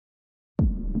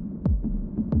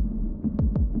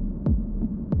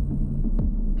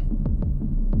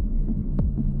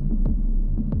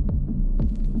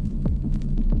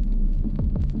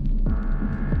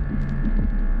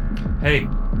Hey,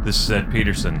 this is Ed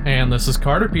Peterson. And this is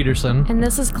Carter Peterson. And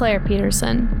this is Claire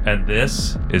Peterson. And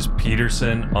this is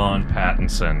Peterson on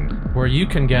Pattinson, where you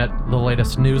can get the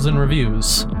latest news and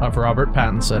reviews of Robert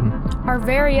Pattinson. Our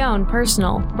very own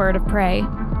personal bird of prey.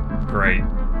 Great.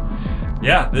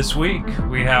 Yeah, this week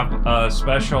we have a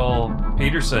special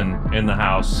Peterson in the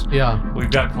house. Yeah. We've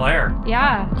got Claire.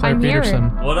 Yeah, Claire I'm Peterson.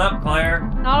 here. What up, Claire?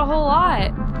 Not a whole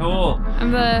lot. Cool.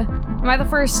 Am I the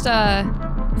first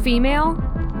female?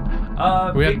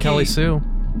 We had Vicky. Kelly Sue.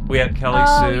 We had Kelly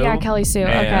Oh, Sue. yeah, Kelly Sue.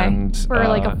 and, Okay. For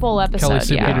like a full episode. Kelly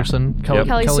Sue yeah. Peterson.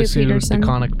 Kelly Sue Peterson.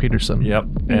 DeConnick Peterson. Yep.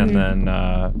 And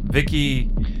then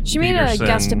Vicky She made a Peterson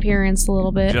guest appearance a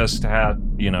little bit. just had,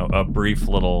 a brief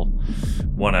little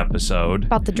one episode.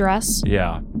 About the dress.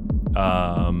 Yeah. And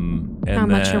How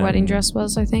much her then- wedding dress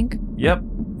was, I think. Yep,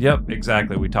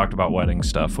 exactly. We talked about wedding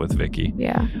stuff with Vicky.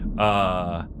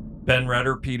 Yeah. Ben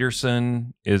Redder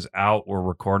Peterson is out. We're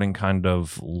recording kind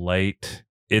of late.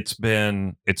 It's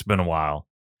been a while.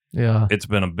 Yeah. It's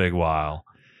been a big while.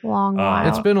 Long while.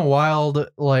 It's been a wild,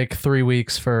 3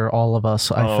 weeks for all of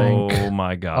us, I think. Oh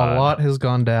my God. A lot has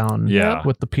gone down Yeah.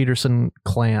 with the Peterson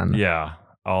clan. Yeah,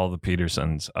 all the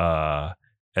Petersons.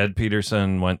 Ed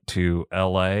Peterson went to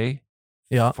LA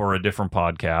Yeah. for a different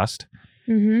podcast.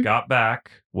 Mm-hmm. Got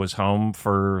back, was home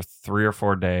for 3 or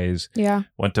 4 days. Yeah.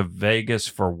 Went to Vegas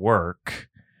for work.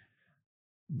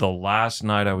 The last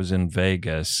night I was in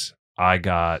Vegas, I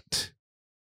got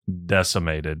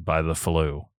decimated by the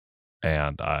flu.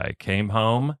 And I came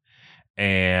home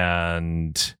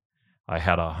and I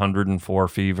had 104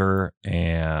 fever,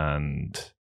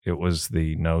 and it was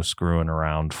the no screwing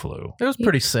around flu. It was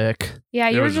pretty sick. Yeah,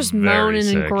 It you were was just very moaning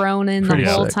sick. and groaning Pretty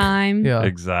the whole sick. time. Yeah.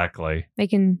 Exactly.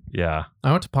 Making. Yeah.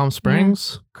 I went to Palm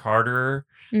Springs. Carter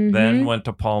Mhm. then went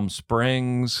to Palm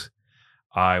Springs.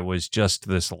 I was just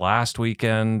this last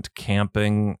weekend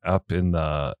camping up in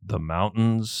the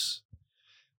mountains.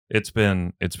 It's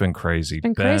been crazy.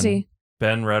 Been crazy.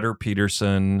 Ben Redder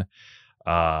Peterson.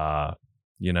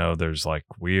 There's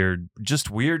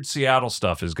weird Seattle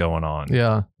stuff is going on.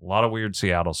 Yeah. A lot of weird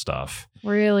Seattle stuff.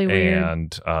 Really weird.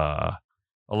 And a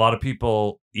lot of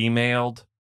people emailed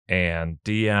and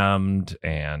DM'd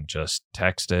and just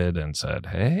texted and said,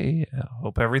 hey, I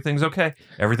hope everything's okay.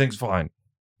 Everything's fine.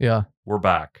 Yeah. We're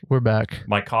back. We're back.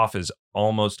 My cough is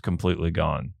almost completely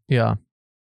gone. Yeah.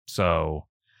 So,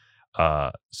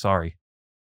 sorry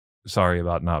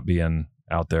about not being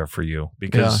out there for you,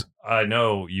 because I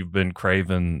know you've been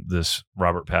craving this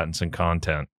Robert Pattinson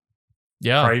content.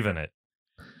 Yeah. Craving it.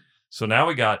 So now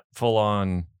we got full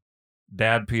on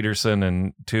Dad Peterson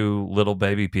and 2 little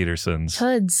baby Petersons.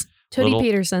 Tuds. Tootie Little-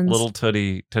 Petersons. Little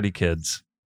tootie kids.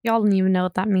 Y'all don't even know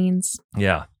what that means.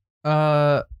 Yeah.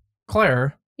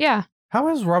 Claire, Yeah. how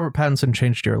has Robert Pattinson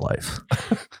changed your life?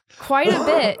 Quite a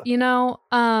bit,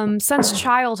 since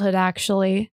childhood,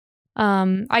 actually.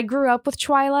 I grew up with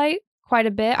Twilight quite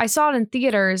a bit. I saw it in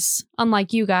theaters,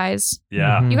 unlike you guys.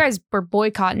 Yeah. Mhm. You guys were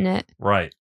boycotting it,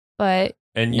 Right. but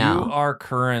And No. you are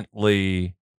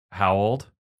currently how old?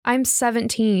 I'm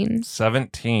 17.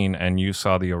 17, and you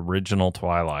saw the original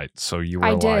Twilight. So you were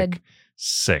I did.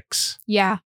 6.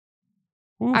 Yeah.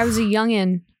 Oof. I was a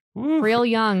youngin', Oof. real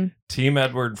young. Team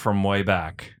Edward from way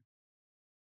back.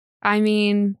 I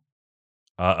mean,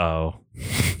 Uh-oh.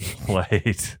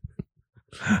 Late.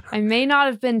 I may not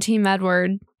have been Team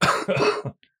Edward.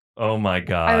 Oh my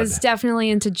God. I was definitely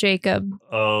into Jacob.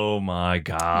 Oh my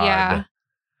God. Yeah.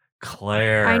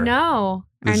 Claire. I know.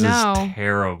 This I know. is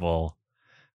terrible.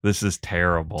 This is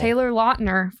terrible. Taylor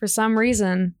Lautner, for some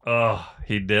reason. Oh,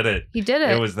 he did it. He did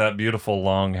it. It was that beautiful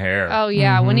long hair. Oh,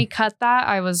 yeah. When Mhm. he cut that,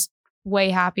 I was way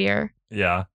happier.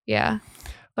 Yeah. Yeah.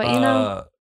 But,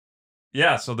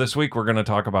 Yeah, so this week we're going to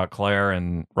talk about Claire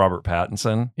and Robert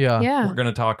Pattinson. Yeah. yeah. We're going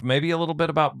to talk maybe a little bit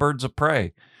about Birds of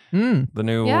Prey, Mm. the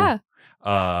new Yeah.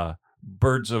 Harley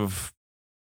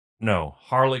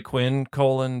Quinn,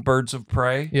 Birds of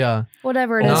Prey. Yeah.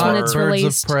 Whatever it is Not when it's Birds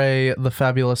released. of Prey, The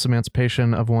Fabulous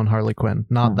Emancipation of One Harley Quinn.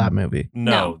 Not that movie.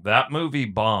 No, that movie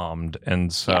bombed,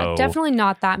 and so Yeah, definitely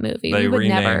not that movie. they We would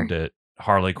never. renamed it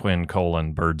Harley Quinn,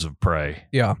 Birds of Prey,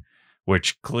 Yeah.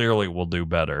 which clearly will do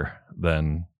better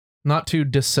than... Not too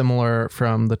dissimilar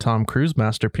from the Tom Cruise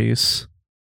masterpiece.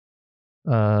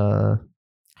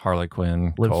 Harley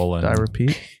Quinn, Live, Die,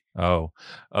 Repeat. Oh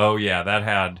yeah,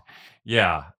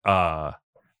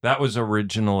 that was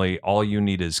originally All You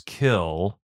Need Is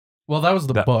Kill. Well, that was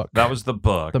the book. That was the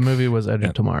book. The movie was Edge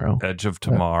of Tomorrow. Edge of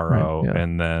Tomorrow, right, yeah.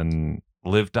 and then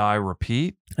Live, Die,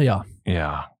 Repeat. Yeah.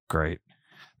 Yeah, great.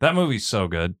 That movie's so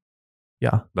good.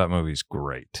 Yeah. That movie's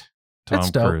great. It's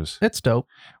Tom dope. Cruise. It's dope.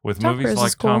 With Tom movies Cruise like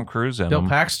is cool. Tom Cruise in Bill them.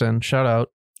 Paxton, shout out.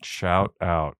 Shout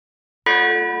out.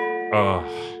 Oh,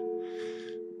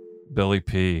 Billy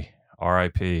P.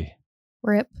 R.I.P.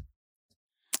 Rip.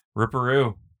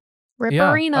 Ripperoo.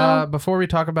 Ripperino. Before we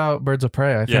talk about Birds of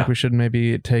Prey, I Yeah. think we should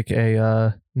maybe take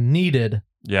a needed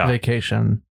Yeah,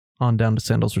 vacation on down to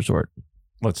Sandals Resort.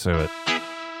 let's do it.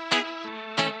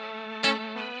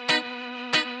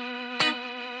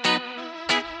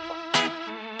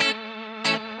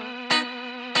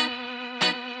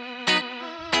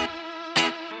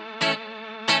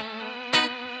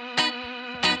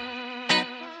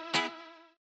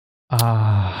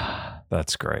 Ah,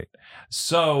 That's great.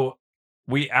 So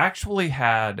we actually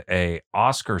had a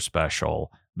Oscar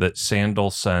special that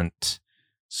Sandal sent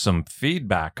some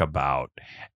feedback about.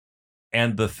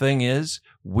 And the thing is,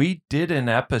 we did an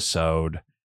episode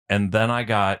and then I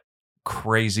got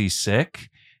crazy sick.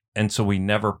 And so we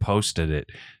never posted it.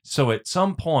 So at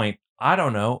some point, I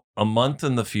don't know, a month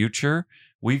in the future,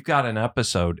 we've got an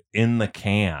episode in the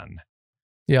can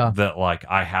yeah. that like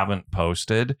I haven't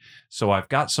posted. So I've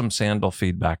got some Sandal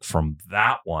feedback from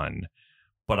that one,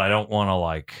 but I don't want to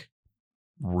like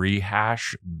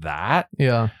rehash that.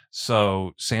 Yeah.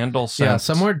 So Sandal sent Yeah.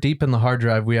 Somewhere deep in the hard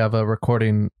drive, we have a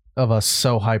recording of us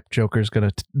so hyped Joker's going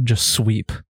to just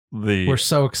sweep. the We're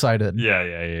so excited.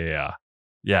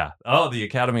 yeah. Oh, the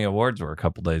Academy Awards were a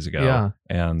couple days ago. Yeah.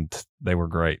 And they were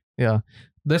great.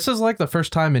 This is like the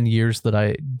first time in years that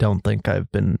I don't think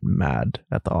I've been mad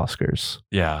at the Oscars.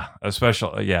 Yeah.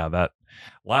 Especially that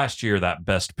last year, that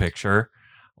Best Picture,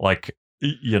 like,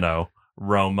 you know,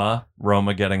 Roma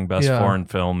getting Best Yeah. Foreign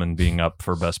Film and being up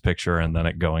for Best Picture, and then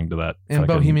it going to that And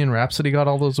fucking- Bohemian Rhapsody got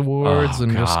all those awards. Oh,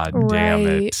 and just God damn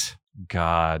Right. it.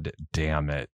 God damn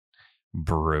it.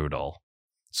 Brutal.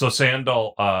 So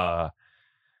Sandal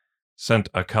sent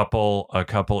a couple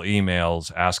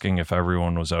emails asking if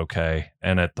everyone was okay.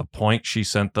 And at the point she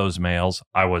sent those mails,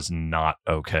 I was not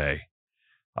okay.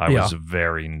 I was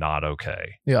very not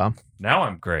okay. Yeah. Now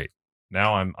I'm great.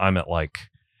 Now I'm at like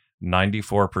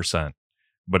 94%,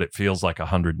 but it feels like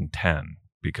 110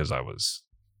 because I was,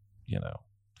 you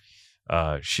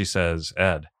know. She says,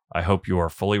 Ed, I hope you are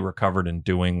fully recovered and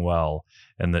doing well,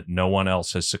 and that no one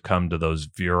else has succumbed to those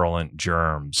virulent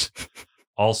germs.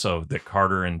 Also, that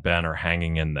Carter and Ben are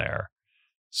hanging in there.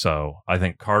 So I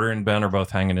think Carter and Ben are both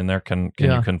hanging in there. Can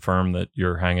Yeah. you confirm that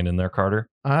you're hanging in there, Carter?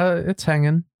 It's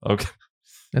hanging. Okay.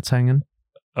 It's hanging.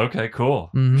 Okay, cool.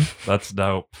 hmm That's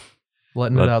dope.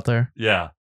 Letting But- it out there. Yeah,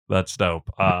 that's dope.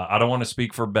 I don't want to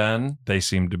speak for Ben. They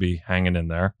seem to be hanging in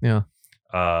there. Yeah.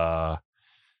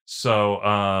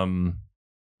 So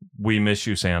we miss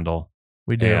you, Sandal.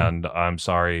 We do. And I'm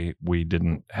sorry we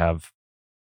didn't have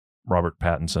Robert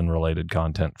Pattinson related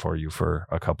content for you for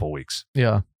a couple weeks.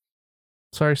 Yeah.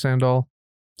 Sorry, Sandal.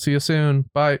 See you soon.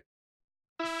 Bye.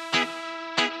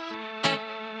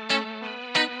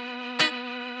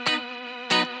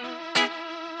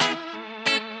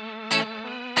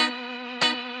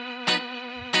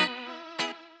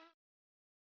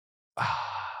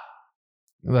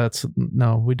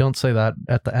 No, we don't say that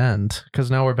at the end because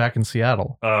now we're back in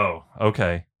Seattle. Oh,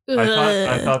 okay.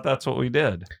 I thought that's what we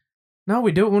did. No,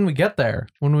 we do it when we get there,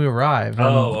 when we arrive. and,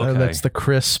 Oh, okay. That's the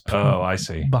crisp Oh, I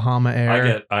see. Bahama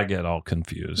air. I get all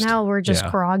confused. Now we're just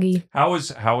Yeah. groggy. How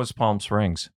was Palm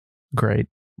Springs? Great.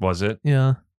 Was it?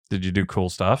 Yeah. Did you do cool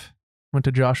stuff? Went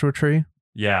to Joshua Tree.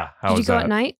 Yeah. How Did you was go that? at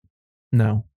night?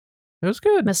 No. It was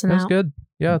good. Missing it was out. good.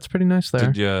 Yeah, it's pretty nice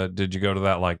there. Did you go to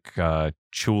that like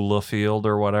Chula field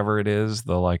or whatever it is?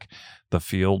 The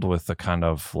field with the kind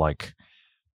of like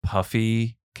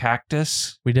puffy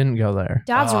cactus? We didn't go there.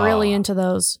 Dad's really Ah. into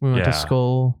those. We went to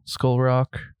Yeah. Skull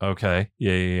Rock. Okay.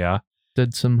 Yeah.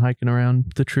 Did some hiking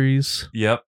around the trees.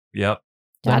 Yep. Dad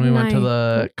Then we and went to I-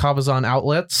 the Cabazon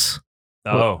outlets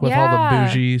Oh, with all the Yeah.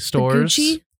 bougie The stores.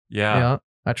 Gucci? yeah.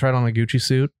 I tried on a Gucci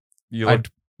suit. You I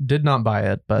looked, did not buy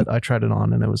it, but I tried it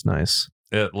on and it was nice.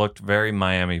 it looked very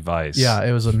Miami Vice. Yeah,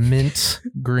 it was a mint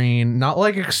green, not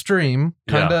like extreme,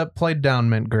 kind of played down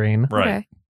mint green. Right.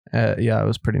 Okay. Yeah, it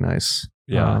was pretty nice.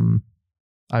 Yeah.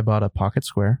 I bought a pocket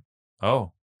square.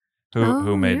 Oh. Who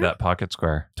Oh, made yeah. that pocket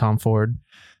square? Tom Ford.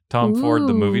 Tom Ford,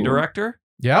 the movie Ooh. director?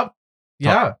 Yep.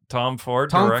 Yeah. Tom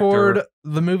Ford, Tom director. Ford,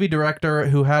 the movie director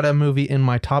who had a movie in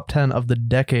my top 10 of the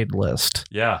decade list.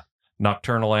 Yeah.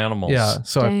 Nocturnal Animals. Yeah.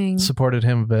 So Dang. I supported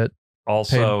him a bit. Paid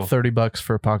Also, $30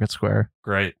 for a pocket square.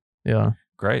 great. Yeah.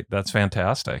 Great. That's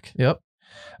fantastic. Yep.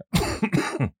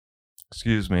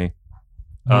 Excuse me.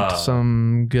 Went to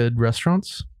some good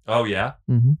restaurants. Oh, yeah?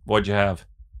 hmm What'd you have?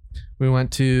 We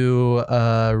went to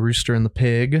Rooster and the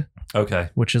Pig, Okay.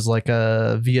 which is like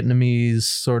a Vietnamese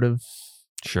sort of.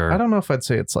 Sure. I don't know if I'd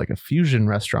say it's like a fusion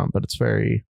restaurant, but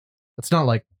it's not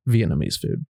like Vietnamese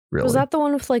food. really. Was that the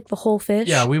one with like the whole fish?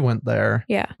 Yeah, we went there.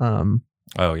 Yeah.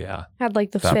 Oh yeah. Had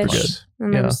like the That fish. place.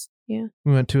 And there Yeah. was,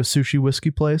 We went to a sushi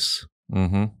whiskey place.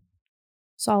 Mm-hmm.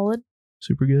 solid.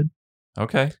 Super good.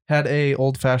 Okay. Had a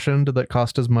old fashioned that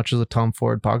cost as much as a Tom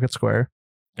Ford Pocket Square.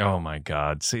 Oh my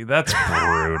God. See, that's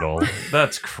brutal.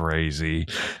 That's crazy.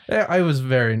 Yeah, it was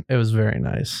very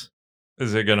nice.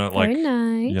 Is it gonna Very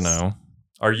nice. you know,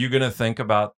 are you gonna think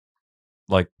about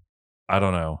like, I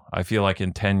don't know. I feel like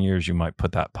in 10 years you might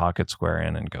put that Pocket Square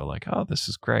in and go like, oh, this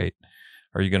is great.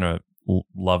 Are you gonna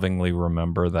lovingly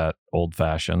remember that old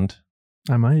fashioned?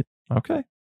 I might. Okay.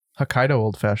 Hokkaido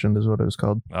old fashioned is what it was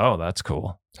called. Oh, that's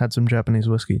cool. Had some Japanese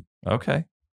whiskey. Okay.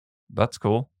 That's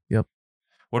cool. Yep.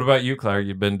 What about you, Claire?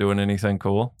 You been doing anything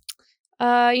cool?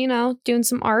 Doing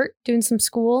some art, doing some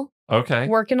school, Okay.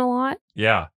 working a lot.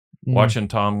 Yeah. Mm. Watching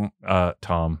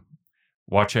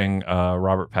watching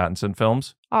Robert Pattinson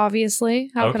films.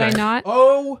 Obviously, how could I Okay. not?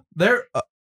 Oh, there.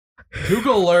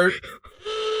 Google alert.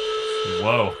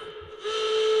 Whoa.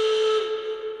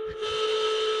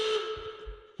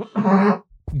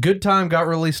 Good Time got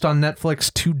released on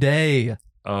Netflix today.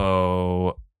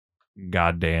 Oh,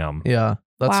 goddamn. Yeah,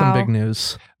 that's some Wow. big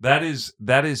news. That is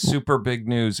super big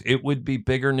news. It would be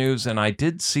bigger news, and I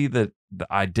did see that.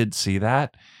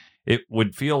 It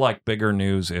would feel like bigger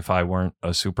news if I weren't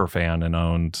a super fan and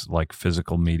owned like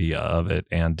physical media of it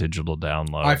and digital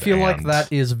download. I feel like and-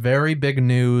 that is very big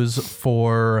news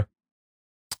for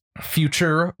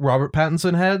future Robert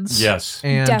Pattinson heads. Yes,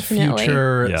 And Definitely.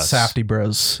 future Yes. Safdie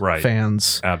Bros Right.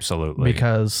 fans. absolutely.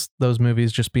 Because those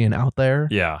movies just being out there,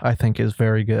 yeah, I think is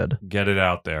very good. get it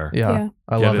out there. Yeah,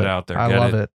 I Get love it it. out there. I Get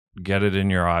love it. it. Get it in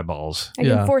your eyeballs. I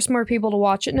can Yeah. force more people to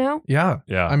watch it now. Yeah.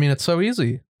 Yeah, I mean, it's so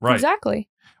easy. right. Exactly.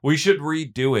 We should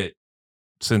redo it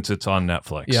since it's on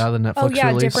Netflix. Yeah, the Netflix Oh yeah,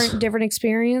 release. different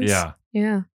experience. Yeah.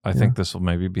 Yeah. I think this will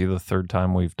maybe be the third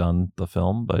time we've done the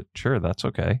film, but sure, that's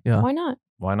okay. Yeah. Why not?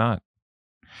 Why not?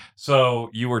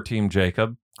 So you were Team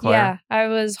Jacob, Yeah, Claire? I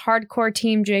was hardcore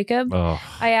team Jacob. Oh,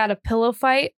 I had a pillow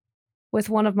fight with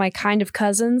one of my kind of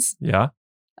cousins yeah.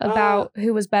 about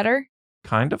who was better.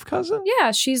 Kind of cousin? Yeah,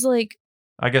 she's like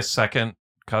I guess second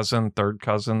cousin, third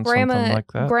cousin, something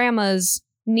like that. grandma's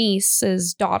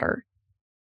niece's daughter.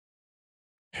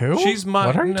 Who? She's my.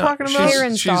 What are you no, talking about?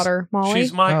 Karen's daughter, Molly.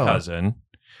 She's my Oh. cousin.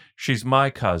 She's my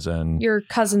cousin. Your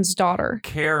cousin's daughter.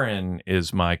 Karen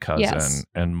is my cousin, Yes.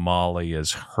 and Molly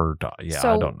is her daughter. Yeah, I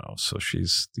So- don't know. So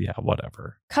she's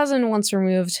whatever. Cousin once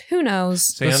removed. Who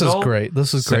knows? This is great.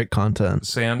 This is Sa- great content.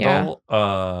 Sandal,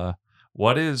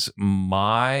 what is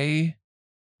my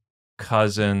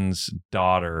cousin's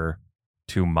daughter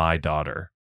to my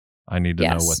daughter? I need to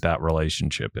know Yes. what that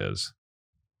relationship is.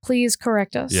 Please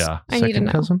correct us. Yeah. I need to Second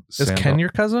know. cousin? Is Sandal. Ken your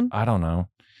cousin? I don't know.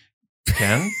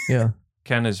 Ken? Yeah.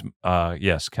 Ken is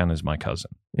yes, Ken is my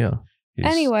cousin. Yeah. He's-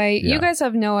 Anyway, yeah. you guys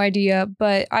have no idea,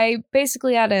 but I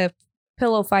basically had a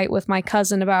pillow fight with my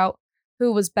cousin about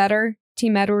who was better,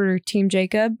 Team Edward or Team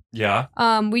Jacob. Yeah.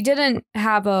 We didn't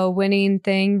have a winning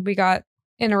thing. We got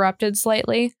interrupted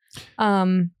slightly.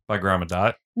 By Grandma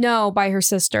Dot. No, by her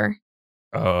sister,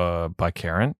 By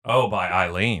Karen? Oh, by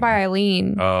Eileen. by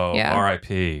Eileen. Oh, Yeah.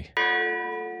 R.I.P.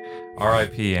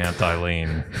 R.I.P. Aunt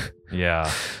Eileen.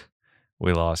 Yeah.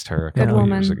 We lost her a Good couple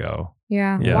woman. years ago.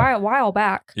 Yeah, Yeah. while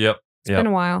back. Yep. It's been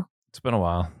a while. It's been a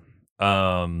while.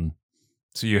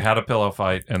 So you had a pillow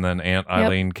fight, and then Aunt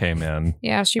Eileen came in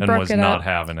Yeah, she and broke was it not up.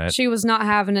 having it. She was not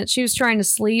having it. She was trying to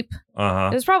sleep. It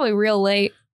Uh-huh. was probably real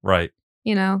late, Right.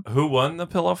 you know. Who won the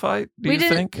pillow fight, do we you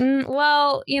didn't. think?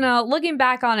 Well, you know, looking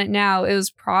back on it now, it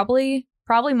was probably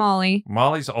Molly.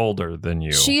 Molly's older than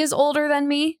you. She is older than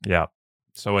me. Yeah.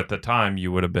 So at the time, you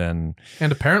would have been...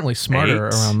 And apparently smarter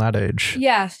 8. around that age.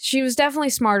 Yeah, she was definitely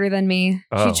smarter than me.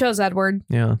 Oh. She chose Edward.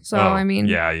 Yeah. So, Oh, I mean,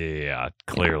 Yeah.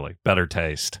 Clearly. Better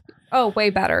taste. oh,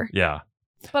 way better. Yeah.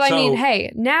 But I So- mean,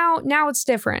 hey, now it's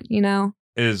different, you know?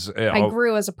 I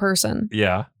grew as a person.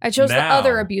 Yeah. I chose the Now-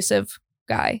 other abusive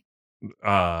guy.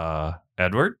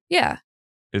 Edward? Yeah.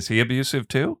 Is he abusive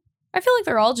too? I feel like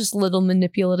they're all just a little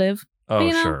manipulative. Oh,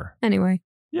 you know? sure. Anyway.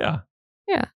 Yeah.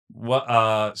 Yeah. What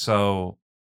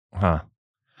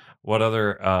what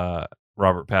other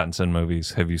Robert Pattinson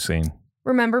movies have you seen?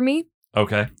 Remember Me?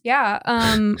 Okay. Yeah.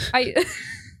 I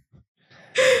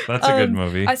That's a good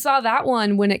movie. I saw that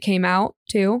one when it came out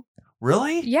too.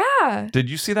 Really? Yeah. Did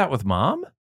you see that with mom?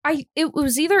 It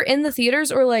was either in the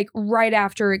theaters or like right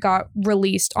after it got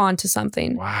released onto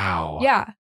something. Wow.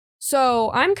 Yeah. So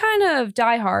I'm kind of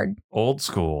diehard. Old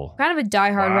school. Kind of a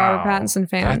diehard Wow. Robert Pattinson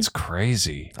fan. That's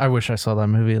crazy. I wish I saw that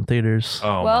movie in theaters.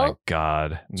 Oh my Well,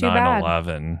 God. too bad.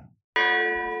 9/11.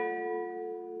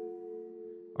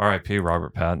 R.I.P.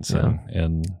 Robert Pattinson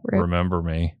and Rip. Remember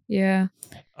Me. Yeah.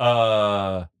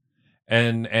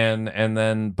 And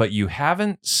then, but you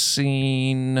haven't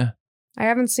seen. I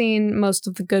haven't seen most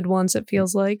of the good ones, it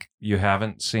feels like. You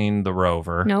haven't seen The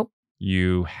Rover. Nope.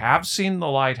 You have seen The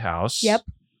Lighthouse. Yep.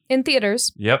 In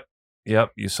theaters. Yep.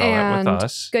 You saw it with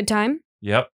us. Good time.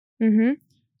 Yep. Mm-hmm.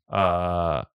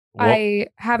 Well, I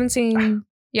haven't seen.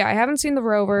 Yeah, I haven't seen The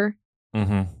Rover.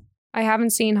 mm-hmm. I haven't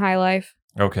seen High Life.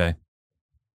 Okay.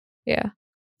 Yeah.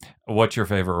 What's your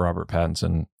favorite Robert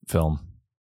Pattinson film?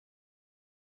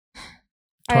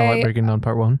 Twilight Breaking Dawn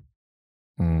Part 1.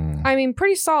 I mean,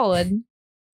 pretty solid.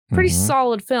 Pretty Mhm.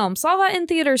 solid film. Saw that in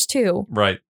theaters too.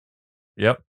 Right.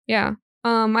 Yep. Yeah.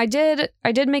 I did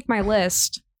make my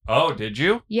list. Oh, did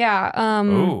you? Yeah.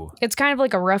 Ooh. It's kind of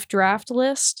like a rough draft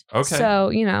list. Okay. So,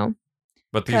 you know.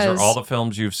 But these are 'cause- all the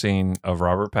films you've seen of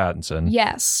Robert Pattinson.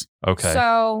 Yes. Okay.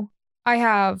 So I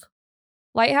have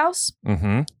Lighthouse,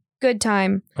 Mm-hmm. Good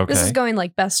Time. Okay. This is going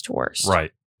like best to worst.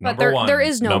 Right. But Number there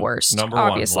is no worst, Number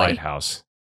obviously. one, Lighthouse.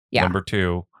 Yeah. Number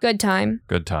 2, Good Time.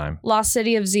 Good Time. Lost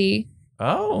City of Z.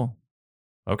 Oh.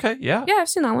 Okay. Yeah. Yeah, I've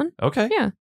seen that one. Okay. Yeah.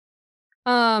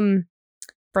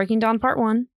 Breaking Dawn Part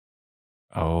 1.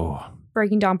 Oh.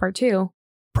 Breaking Dawn Part 2.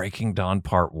 Breaking Dawn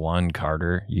Part 1,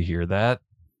 Carter. You hear that?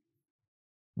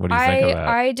 What do you think of that?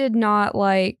 I did not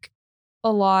like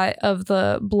a lot of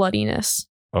the bloodiness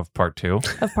Of Part 2?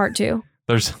 of Part 2.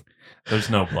 There's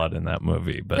no blood in that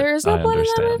movie, but There is no I blood in that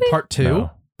understand. movie? Part 2?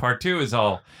 No. Part 2 is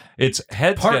all, it's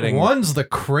heads Part getting. 1's the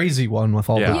crazy one with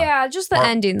all Yeah. Yeah, just the Part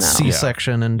ending though.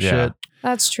 C-section and Yeah. shit.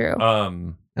 That's true.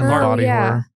 And the Oh, body yeah.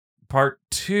 horror. Part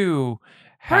 2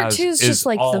 Part has, 2 is just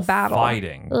like the all battle.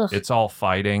 fighting. Ugh. It's all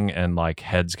fighting and like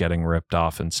heads getting ripped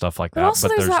off and stuff like But that. also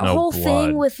but there's that no whole blood.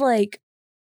 thing with like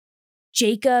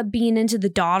Jacob being into the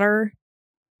daughter.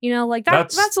 You know, like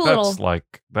that's a little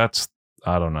That's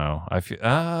I don't know. I feel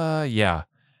yeah.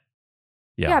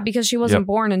 yeah, because she wasn't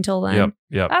born until then.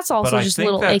 Yep. That's also But I just a think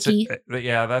little that's icky.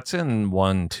 Yeah, that's in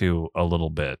 1, 2 a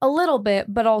little bit. A little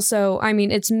bit, but also, I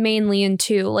mean, it's mainly in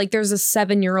 2. Like, there's a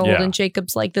 7-year-old, Yeah. and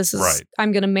Jacob's like, "This is Right.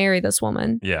 I'm gonna marry this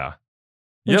woman," Yeah.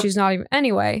 and Yep. she's not even.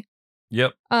 Anyway,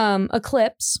 Yep.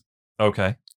 Eclipse,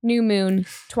 Okay. New Moon,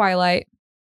 Twilight.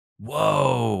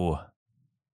 Whoa.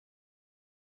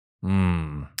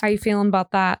 How you feeling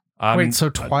about that? Wait, so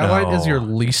Twilight is your no.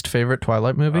 least favorite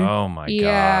Twilight movie? Oh my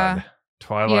Yeah. god.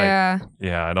 Twilight. Yeah.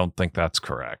 Yeah, I don't think that's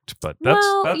correct, but that's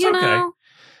well, you okay. know,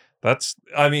 That's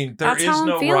I mean, there That's is how I'm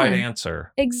no right feeling.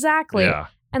 answer. exactly. Yeah.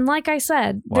 And like I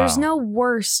said, there's Wow. no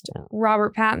worst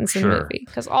Robert Pattinson Sure. movie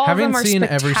because all Having of them are seen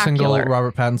every single spectacular.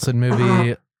 Robert Pattinson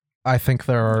movie, I think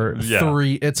there are Yeah.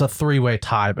 3. It's a 3-way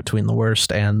tie between the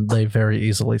worst, and they very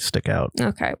easily stick out.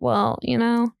 Okay, well, you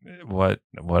know, What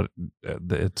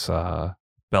it's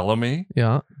Bellamy?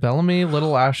 Yeah, Bellamy,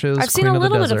 Little Ashes. I've seen Queen a of the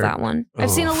little bit of Desert. that one. I've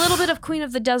seen a Oof. little bit of Queen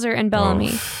of the Desert and Bellamy,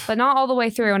 Oof. but not all the way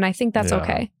through, and I think that's Yeah.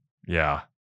 okay. Yeah.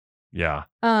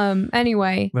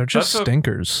 Anyway, They're just That's a-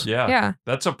 stinkers. Yeah. yeah.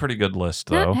 That's a pretty good list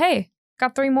Yeah, though. hey,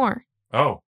 got 3 more.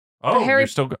 Oh, Harry- you're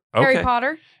still okay. Harry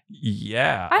Potter.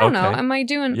 Yeah. I don't know. okay. Am I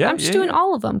doing? Yeah, I'm just yeah, doing yeah.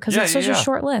 all of them because Yeah, it's yeah, such a yeah.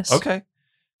 short list. Okay.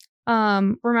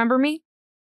 Remember Me,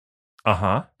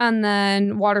 Uh-huh. and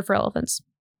then Water for Elephants.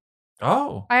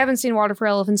 Oh. I haven't seen Water for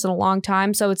Elephants in a long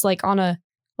time, so it's like on a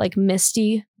like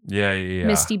misty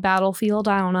Yeah. battlefield.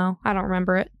 I don't know. I don't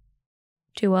remember it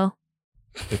too well.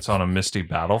 It's on a misty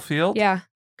battlefield? Yeah,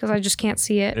 because I just can't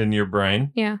see it. In your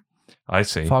brain? Yeah. I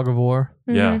see. Fog of War.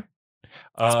 Yeah. Mhm.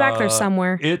 It's back there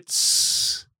somewhere.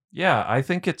 I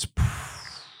think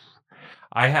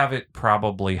I have it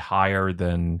probably higher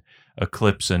than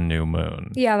Eclipse and New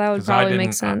Moon. Yeah, that would 'Cause I probably make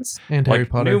didn't- sense. And Like Harry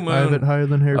Potter. New I have Moon- it higher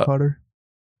than Harry Potter.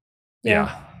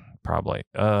 Yeah. Probably.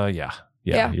 Yeah.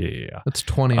 Yeah. It's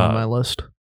 20 on my list.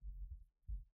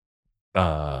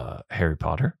 Harry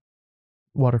Potter.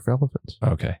 Water for Elephants.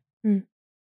 Okay. Mm.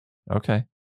 Okay.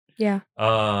 Yeah.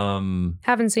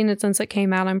 Haven't seen it since it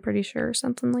came out, I'm pretty sure, or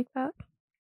something like that.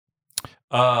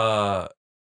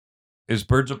 Is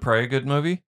Birds of Prey a good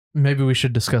movie? Maybe we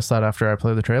should discuss that after I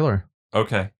play the trailer.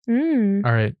 Okay. All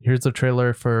right, here's the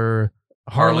trailer for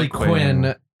Harley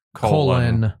Quinn,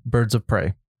 Birds of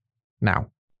Prey.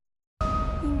 Now.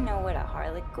 You know what a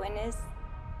harlequin is?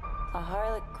 A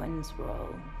harlequin's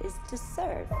role is to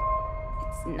serve.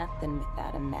 It's nothing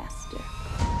without a master.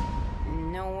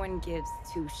 And no one gives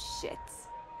 2 shits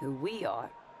who we are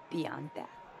beyond that.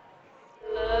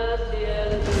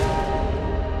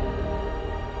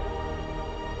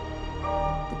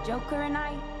 The Joker and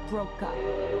I broke up.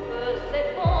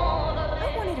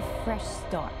 I wanted a fresh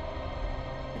start.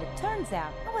 But it turns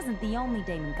out I wasn't the only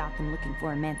dame in Gotham looking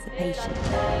for emancipation.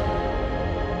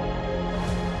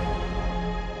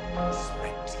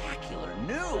 Spectacular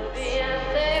news!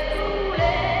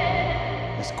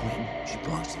 Miss Quinn, she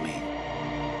belongs to me.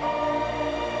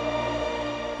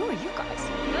 Who are you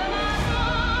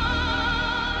guys?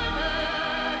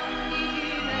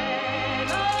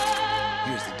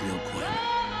 Here's the deal, Quinn.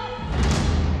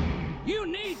 You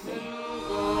need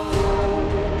me.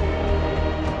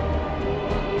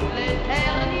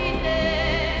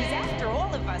 He's after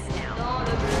all of us now.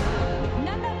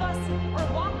 None of us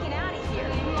are walking out of here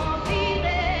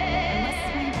unless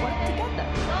we work together.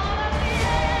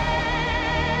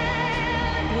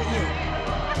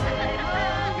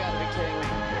 You gotta be kidding me.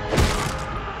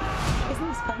 Isn't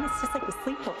this fun? It's just like a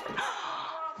sleepover.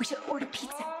 We should order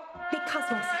pizza. Big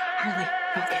Cosmos. Harley,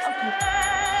 focus.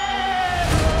 Okay.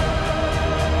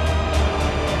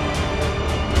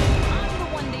 I'm the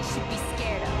one they should be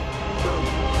scared of.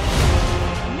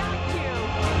 Not you.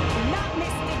 Not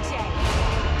Mr. J.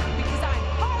 Because I'm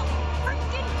Harley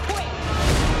freaking Quinn.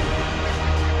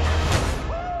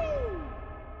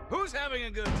 Who's having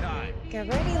a good time? Get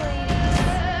ready, ladies.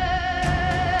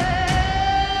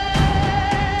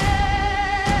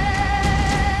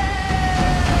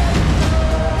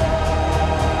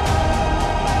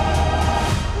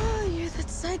 Oh, you're that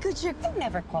psycho chick. I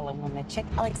never call a woman a chick.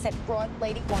 I'll accept broad,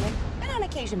 lady, woman, and on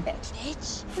occasion, bitch.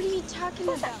 Bitch? What are you talking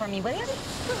about? That for me, will you?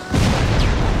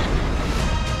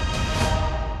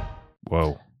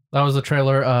 Whoa. That was the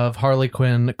trailer of Harley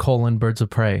Quinn: Birds of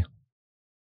Prey.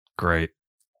 Great.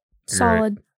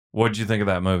 Solid. What'd you think of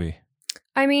that movie?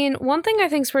 I mean, one thing I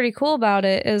think is pretty cool about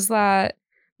it is that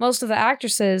most of the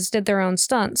actresses did their own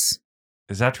stunts.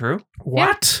 Is that true?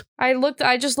 What?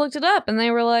 I just looked it up and they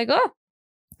were like, oh,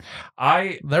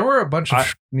 There were a bunch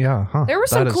of there was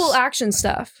some That cool is- action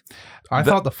stuff. I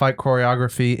thought the fight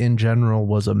choreography in general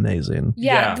was amazing.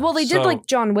 Yeah. Well, they did so- like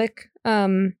John Wick,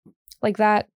 like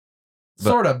that.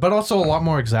 Sort of, but also a lot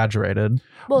more exaggerated.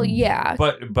 Well, yeah.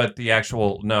 But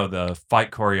the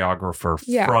fight choreographer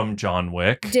Yeah. from John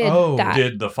Wick Did Oh. that.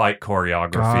 did the fight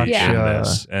choreography Gotcha. in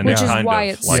this, and Which it is kind why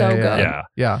of it's like, so good. Yeah,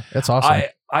 Yeah, it's awesome.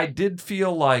 I did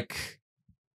feel like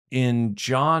in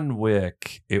John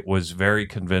Wick, it was very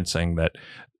convincing that,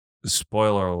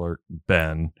 spoiler alert,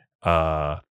 Ben,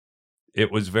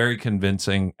 it was very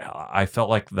convincing. I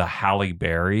felt like the Halle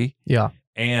Berry Yeah.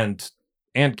 and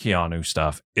Keanu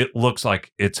stuff, it looks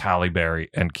like it's Halle Berry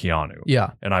and Keanu. Yeah.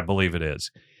 And I believe it is.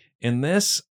 In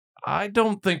this, I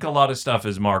don't think a lot of stuff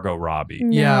is Margot Robbie.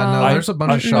 Yeah, no, I- there's a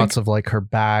bunch of I- shots of like her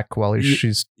back while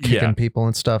she's kicking yeah. people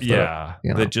and stuff. Yeah,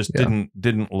 you know, that just yeah.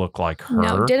 didn't look like her.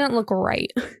 No, didn't look right.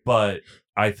 But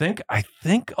I think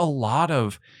a lot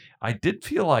of, I did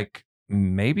feel like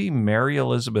maybe Mary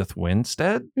Elizabeth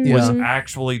Winstead was Mhm.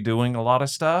 actually doing a lot of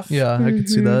stuff. Yeah, I could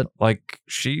see Mhm. that. Like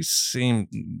she seemed,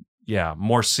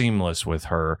 more seamless with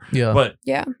her. Yeah. But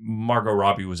Yeah. Margot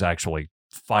Robbie was actually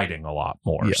fighting a lot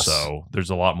more. Yes. So there's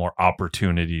a lot more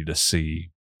opportunity to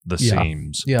see the Yeah.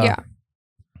 seams. Yeah.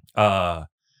 Yeah.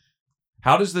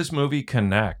 How does this movie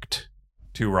connect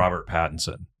to Robert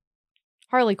Pattinson?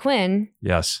 Harley Quinn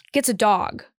Yes. gets a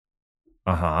dog.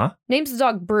 Uh-huh. Names the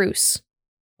dog Bruce.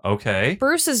 Okay.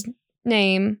 Bruce's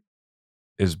name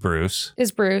Is Bruce.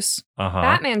 is Bruce. Uh-huh.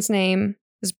 Batman's name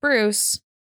is Bruce.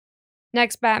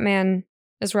 Next Batman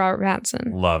is Robert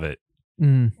Pattinson. Love it.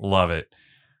 Mm. Love it.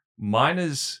 Mine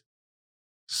is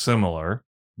similar,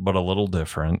 but a little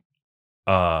different.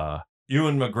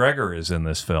 Ewan McGregor is in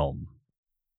this film.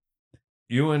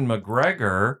 Ewan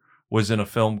McGregor was in a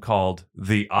film called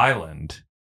The Island.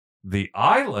 The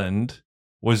Island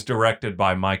was directed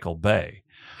by Michael Bay.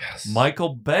 Yes.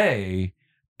 Michael Bay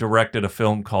directed a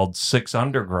film called Six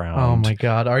Underground. Oh my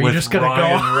God. Are you with just going to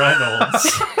Ryan go?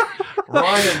 Reynolds.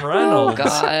 Ryan Reynolds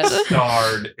God.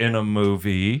 starred in a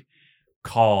movie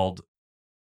called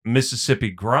Mississippi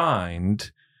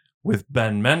Grind with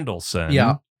Ben Mendelsohn.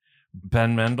 Yeah.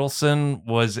 Ben Mendelsohn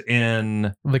was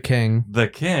in The King. The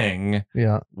King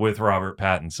Yeah. with Robert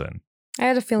Pattinson. I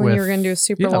had a feeling you were going to do a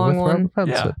super long with one.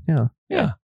 Robert Pattinson.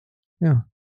 Yeah.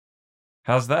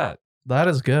 How's that? That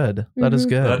is good. That is Mhm.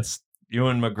 good. That's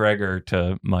Ewan McGregor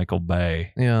to Michael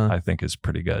Bay. yeah. I think is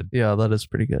pretty good. Yeah, that is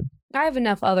pretty good. I have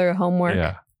enough other homework.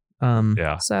 Yeah.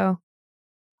 Yeah. So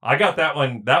I got that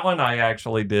one. That one I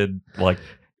actually did like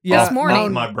Yeah, This morning.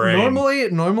 off my brain.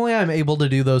 Normally I'm able to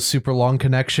do those super long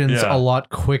connections Yeah. a lot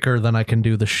quicker than I can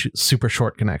do the super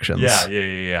short connections.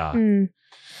 Yeah. mm,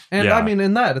 And Yeah. I mean,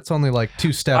 in that, it's only like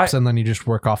 2 steps and then you just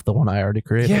work off the one I already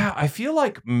created. Yeah, I feel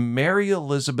like Mary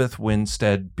Elizabeth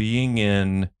Winstead being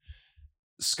in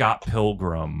Scott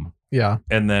Pilgrim Yeah.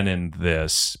 and then in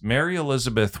this, Mary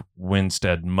Elizabeth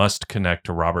Winstead must connect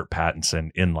to Robert Pattinson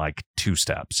in like 2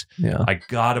 steps. Yeah. I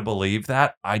gotta believe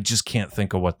that. I just can't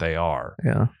think of what they are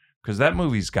Yeah. because that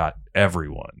movie's got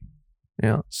everyone.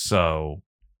 Yeah. So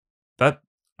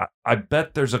I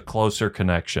bet there's a closer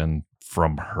connection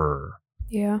from her.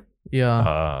 Yeah.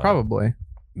 Yeah, probably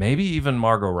Maybe even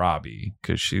Margot Robbie,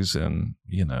 because she's in,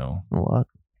 a lot.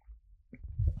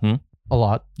 Hmm? A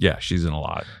lot. Yeah, she's in a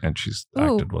lot, and she's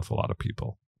Ooh. acted with a lot of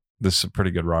people. This is a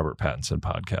pretty good Robert Pattinson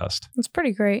podcast. It's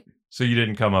pretty great. So you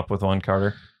didn't come up with one,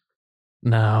 Carter?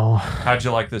 No, How'd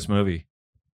you like this movie?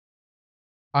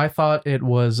 I thought it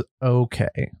was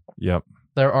okay. Yep.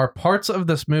 There are parts of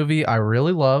this movie I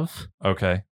really love.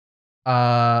 Okay.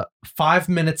 5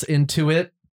 minutes into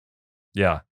it,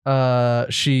 Yeah.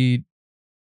 she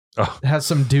Oh. has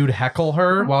some dude heckle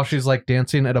her while she's like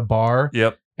dancing at a bar,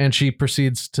 Yep. and she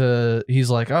proceeds to. He's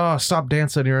like, "Oh, stop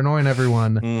dancing! You're annoying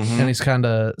everyone." Mhm. And he's kind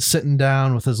of sitting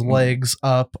down with his legs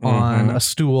up on Mhm. a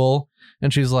stool,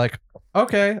 and she's like,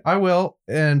 "Okay, I will,"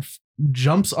 and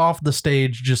jumps off the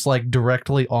stage just like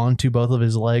directly onto both of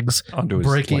his legs, Onto his,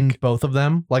 breaking like, both of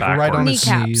them, like right on his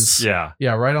Kneecaps. knees. yeah.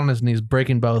 Yeah, right on his knees,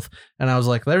 breaking both. And I was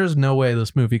like, there's no way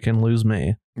this movie can lose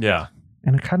me. Yeah.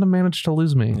 And it kind of managed to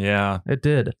lose me. Yeah. It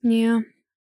did. Yeah.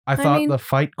 I thought mean- the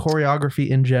fight choreography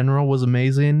in general was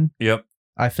amazing. Yep.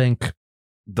 I think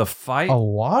The fight. a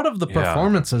lot of the Yeah.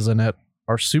 performances in it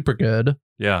are super good.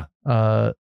 Yeah.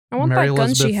 I want Mary that gun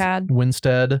she Elizabeth had.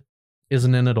 Winstead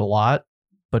isn't in it a lot,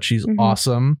 but she's Mhm.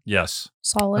 awesome. Yes.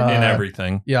 Solid. In Uh,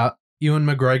 everything. Yeah, Ewan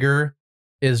McGregor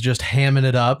is just hamming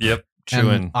it up. Yep. and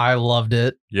Chewing. I loved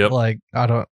it. Yep. Like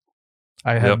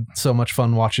I had so much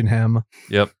fun watching him.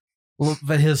 Yep.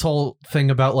 His whole thing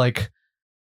about like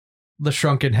the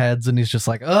shrunken heads, and he's just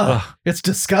like, ugh, Ugh. it's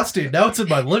disgusting. Now it's in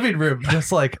my living room.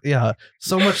 Just like, yeah,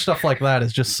 so much stuff like that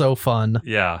is just so fun.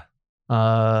 Yeah.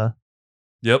 But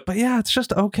yeah, it's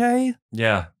just okay.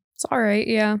 Yeah. It's all right.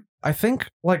 Yeah. I think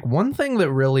like one thing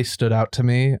that really stood out to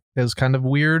me is kind of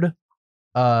weird.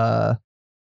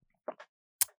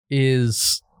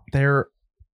 Is there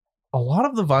a lot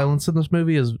of the violence in this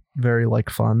movie is very like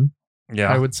fun,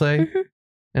 Yeah. I would say. Mhm.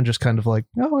 And just kind of like,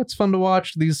 oh, it's fun to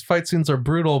watch. These fight scenes are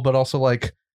brutal, but also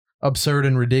like absurd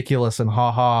and ridiculous and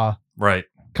haha Right.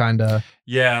 kind of.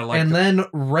 Yeah. Like. And then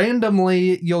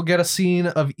randomly you'll get a scene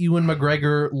of Ewan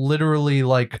McGregor literally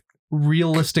like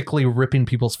realistically ripping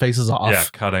people's faces off. yeah.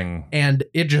 Cutting. And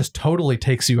it just totally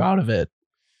takes you out of it.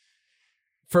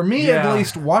 For me, Yeah. at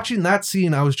least, watching that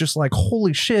scene, I was just like,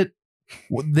 holy shit,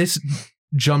 this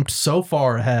jumped so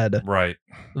far ahead Right.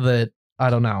 that I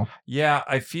don't know. Yeah,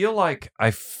 I feel like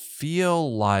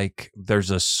there's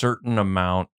a certain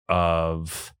amount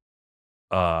of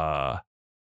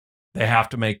they have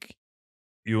to make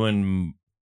Ewan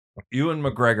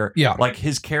McGregor, Yeah. like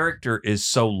his character is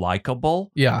so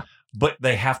likable, Yeah. but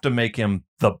they have to make him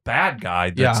the bad guy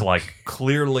that's Yeah. like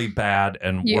clearly bad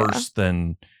and Yeah. worse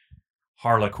than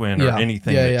Harlequin or Yeah.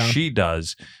 anything Yeah, that yeah. she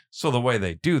does. So the way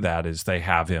they do that is they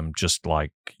have him just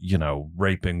like,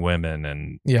 raping women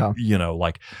and Yeah.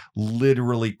 like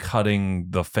literally cutting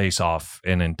the face off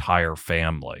an entire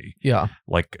family, Yeah.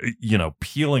 like,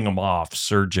 peeling them off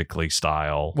surgically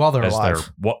style While they're as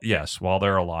alive. while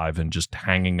they're alive and just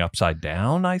hanging upside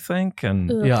down, I think.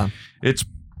 And Ugh. Yeah. it's,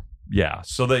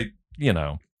 so they,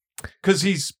 because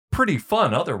he's pretty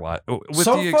fun otherwise, with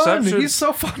so the fun. exception. He's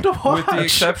so fun to watch. With the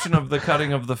exception of the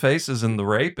cutting of the faces and the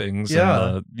rapings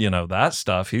and the, that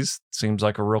stuff, seems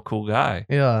like a real cool guy.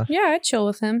 Yeah. Yeah, I'd chill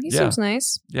with him. He Yeah. seems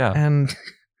nice. Yeah. And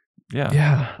Yeah.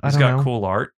 yeah, I He's don't got know. cool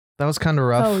art. That was kind of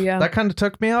rough. Oh, yeah. That kind of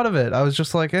took me out of it. I was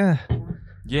just like, eh.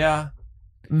 Yeah.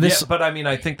 This. Yeah, but I mean,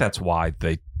 I think that's why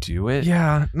they do it.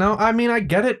 Yeah. No, I mean, I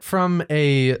get it from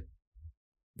a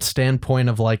standpoint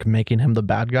of like making him the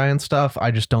bad guy and stuff.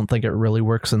 I just don't think it really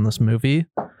works in this movie.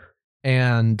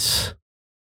 And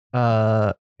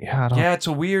yeah, I don't, Yeah, it's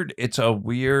a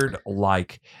weird,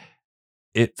 like,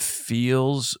 it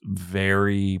feels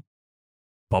very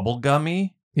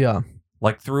bubblegummy, yeah.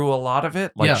 like through a lot of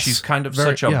it. Like Yes, she's kind of very-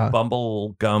 such a yeah.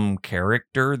 bubblegum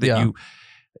character that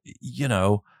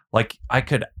Yeah. like I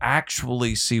could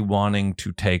actually see wanting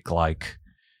to take like,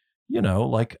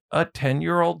 like a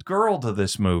 10-year-old girl to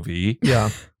this movie, Yeah.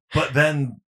 but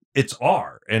then it's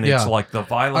R, and it's Yeah. like the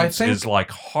violence think- is like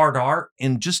hard R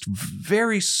in just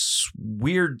very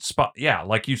weird spot. Yeah,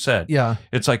 like you said, Yeah.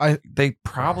 it's like I- they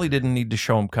probably didn't need to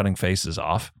show him cutting faces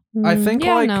off. I think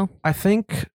yeah, like no. I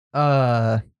think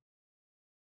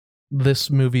this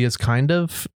movie is kind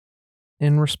of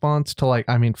in response to like,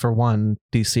 I mean, for one,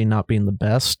 DC not being the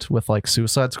best with like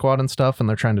Suicide Squad and stuff, and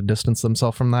they're trying to distance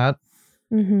themselves from that.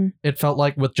 Mm-hmm. It felt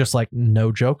like with just like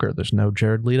no Joker, there's no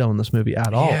Jared Leto in this movie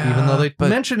at all, Yeah, even though they but-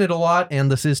 mention it a lot,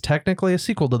 and this is technically a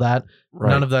sequel to that.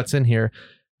 None of that's in here.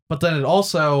 But then it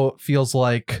also feels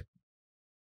like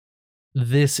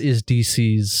this is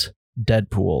DC's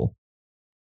Deadpool.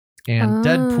 And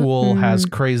Deadpool has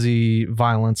mhm. crazy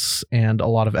violence and a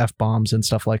lot of F-bombs and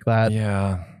stuff like that.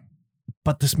 Yeah.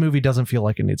 But this movie doesn't feel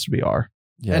like it needs to be R.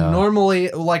 Yeah. And normally,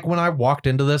 like when I walked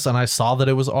into this and I saw that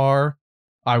it was R,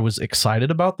 I was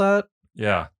excited about that.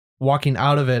 Yeah. Walking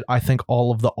out of it, I think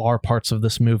all of the R parts of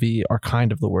this movie are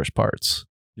kind of the worst parts.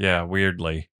 Yeah.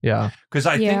 Weirdly. Yeah. Because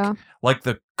I Yeah. think like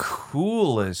the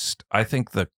coolest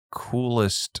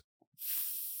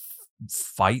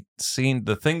fight scene,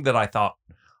 the thing that I thought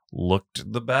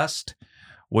looked the best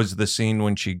was the scene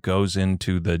when she goes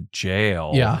into the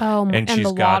jail. Yeah. Oh, And she's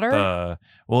the got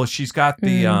water. she's got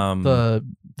the The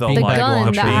the beanbag like, gun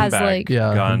the that has, beanbag like- Yeah,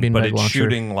 the gun, but beanbag it's launcher.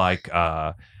 shooting like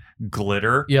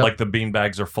glitter. Yep. Like the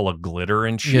beanbags are full of glitter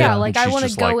and shit. Yeah, Yeah, like and I she's want to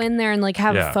just go like, in there and like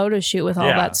have Yeah. a photo shoot with all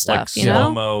yeah, that stuff, like you know?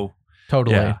 slow-mo.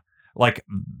 totally. Yeah. Like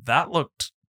that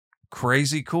looked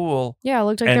crazy cool. Yeah, it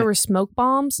looked like And- there were smoke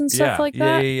bombs and stuff like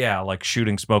yeah, that. yeah, like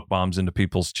shooting smoke bombs into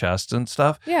people's chests and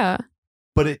stuff. Yeah.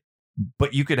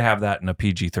 But you could have that in a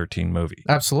PG-13 movie.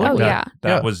 Absolutely. Oh, yeah.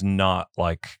 That was not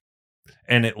like,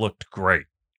 and it looked great.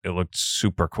 It looked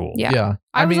super cool. Yeah. Yeah.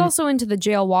 I was mean, also into the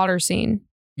jail water scene.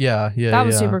 yeah. That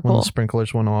was super When cool. the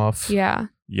sprinklers went off. Yeah.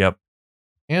 Yep.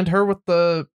 And her with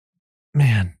the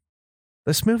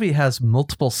this movie has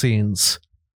multiple scenes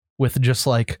with just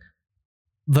like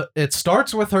it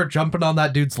starts with her jumping on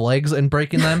that dude's legs and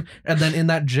breaking them, and then in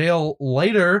that jail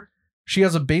later she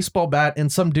has a baseball bat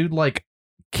and some dude like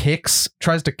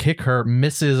tries to kick her,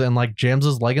 misses, and like jams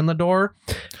his leg in the door,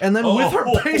 and then with her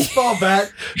Oh. baseball bat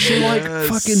she like Yes.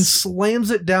 fucking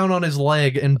slams it down on his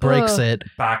leg and breaks Ugh. it,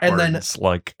 Backwards.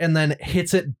 like, and then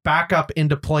hits it back up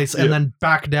into place and Yeah. then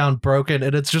back down broken,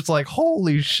 and it's just like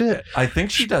holy shit. I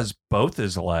think she does both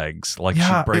his legs. Like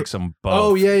Yeah, she breaks them both.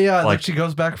 Oh yeah, Like- like she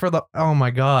goes back for the. Oh my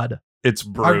god, It's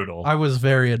brutal. I was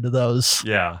very into those.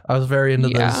 yeah. I was very into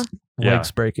Yeah. those Yeah.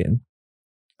 legs breaking.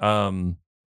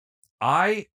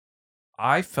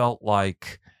 I felt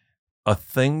like a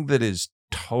thing that is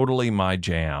totally my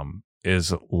jam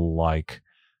is like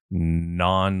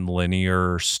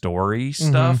non-linear story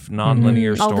stuff,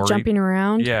 non-linear All the story. jumping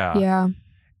around. Yeah. Yeah.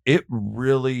 It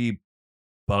really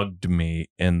bugged me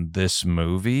in this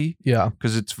movie Yeah,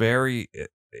 because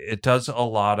it does a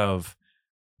lot of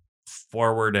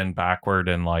forward and backward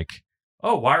and like,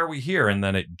 oh, why are we here? And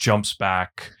then it jumps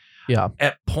back. yeah,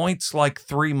 At points like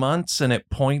 3 months and at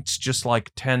points just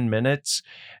like 10 minutes.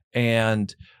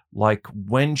 And like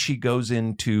when she goes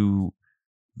into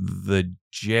the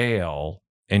jail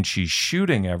and she's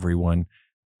shooting everyone,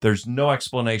 there's no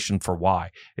explanation for why.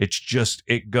 It's just,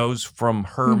 it goes from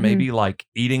her Mhm. maybe like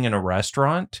eating in a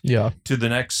restaurant yeah, to the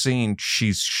next scene,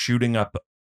 she's shooting up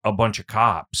a bunch of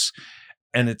cops.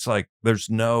 And it's like,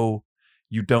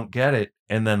 you don't get it.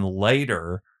 And then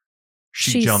later,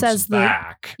 she jumps says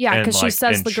back. Yeah, and, 'cause she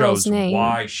says and the girl's shows name.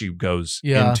 why she goes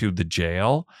Yeah. into the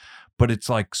jail. But it's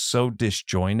like so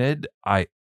disjointed. I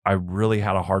really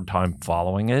had a hard time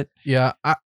following it. yeah.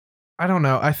 I don't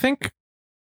know. I think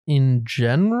in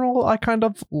general I kind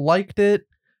of liked it,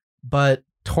 but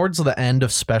towards the end,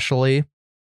 especially,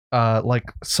 like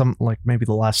maybe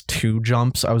the last two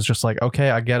jumps, I was just like, okay,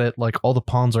 I get it. Like all the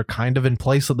pawns are kind of in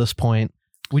place at this point.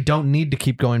 We don't need to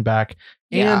keep going back.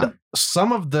 Yeah. And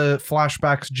some of the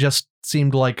flashbacks just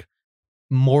seemed like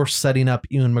more setting up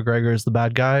Ewan McGregor as the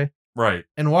bad guy. Right.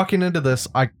 And walking into this,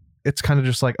 it's kind of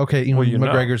just like, okay, Ewan Well, you know.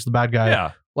 McGregor's the bad guy.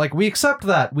 Yeah. Like we accept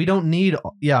that. We don't need,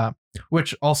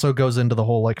 which also goes into the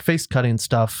whole like face cutting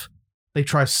stuff. They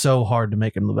try so hard to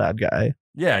make him the bad guy,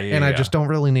 Yeah. and I just don't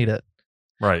really need it.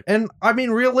 Right. And I mean,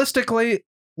 realistically,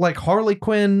 like Harley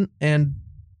Quinn and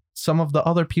some of the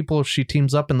other people she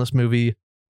teams up in this movie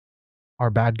are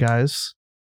bad guys,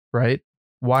 right?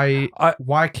 Why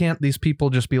can't these people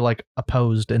just be like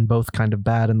opposed and both kind of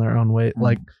bad in their own way?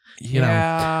 Like you know,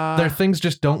 yeah. their things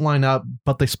just don't line up,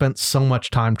 but they spent so much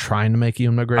time trying to make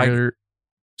Ewan McGregor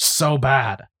so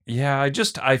bad. Yeah,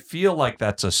 I feel like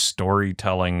that's a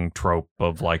storytelling trope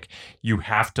of like you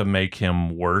have to make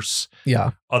him worse,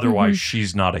 Yeah. otherwise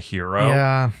she's not a hero.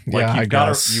 Yeah. Like yeah, you've I got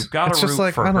guess. to root It's just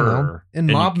like, for I don't know. her. In And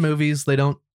you- mob movies, they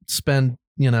don't spend,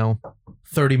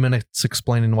 30 minutes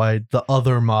explaining why the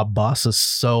other mob boss is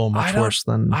so much worse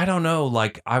than I don't know.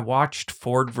 Like I watched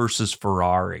Ford versus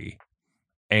Ferrari,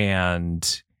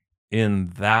 and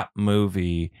in that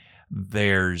movie,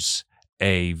 there's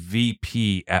a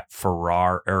VP at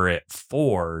Ferrari or at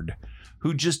Ford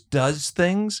who just does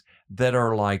things that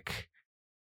are like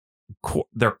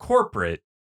they're corporate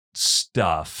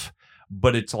stuff,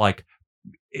 but it's like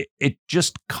it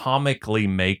just comically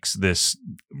makes this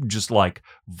just like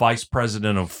vice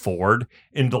president of Ford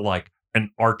into like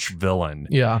an arch villain.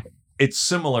 Yeah. It's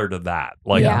similar to that.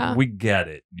 Like Yeah. we get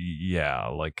it. Yeah,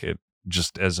 like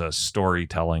just as a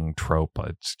storytelling trope,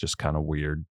 it's just kind of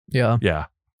weird. Yeah. Yeah.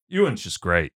 Ewan's just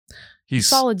great. He's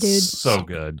Solid dude. So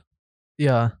good.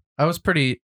 Yeah. I was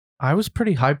pretty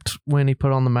hyped when he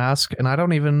put on the mask, and I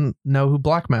don't even know who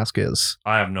Black Mask is.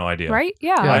 I have no idea. Right?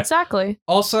 Yeah, Yeah. exactly.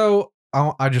 Also,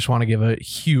 I just want to give a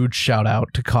huge shout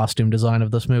out to costume design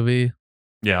of this movie.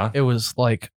 Yeah. It was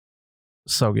like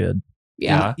so good.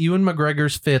 Yeah. Ewan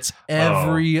McGregor's fits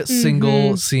every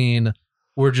single scene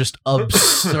were just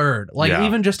absurd. Like Yeah.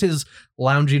 even just his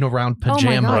lounging around Oh my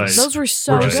pajamas god, Right. those were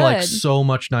so were just good. like so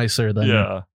much nicer than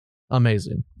Yeah.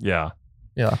 amazing. Yeah.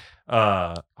 Yeah.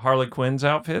 Harley Quinn's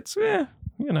outfits, whatever.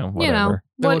 you know,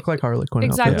 They what, look like Harley Quinn.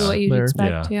 exactly outfits. what you'd They're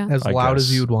expect. Yeah. as I loud guess.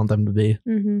 as you'd want them to be.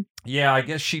 Mm-hmm. Yeah, I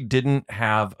guess she didn't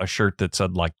have a shirt that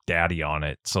said like daddy on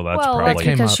it. So that's Well, It probably.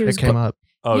 came because up. she was It came up.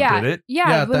 Oh, yeah. did it? Yeah,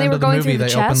 at when the they end were of the going movie, through the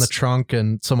they open the chest. trunk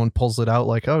and someone pulls it out.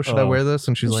 Like, oh, should I Oh. wear this?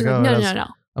 And she's like, oh, no, it no, has no.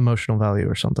 emotional value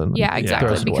or something. Yeah, And exactly.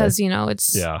 throws it away. Because, you know,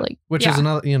 it's Yeah. like, Which yeah. is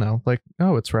another, like,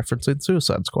 oh, it's referencing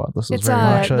Suicide Squad. This is It's very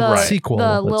much a the, sequel.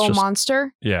 the It's little just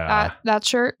monster, Yeah. that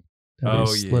shirt.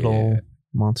 Debbie's yeah. little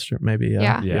monster, maybe.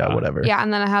 Yeah. Yeah. whatever. Yeah,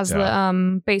 and then it has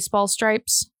the baseball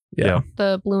stripes, Yeah.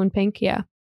 the blue and pink. Yeah.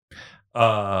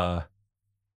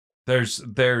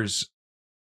 There's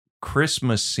Chris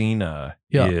Messina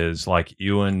Yeah. is like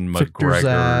Ewan Victor McGregor's.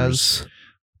 Zsasz.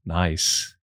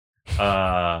 Nice.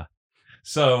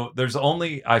 So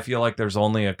I feel like there's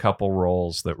only a couple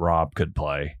roles that Rob could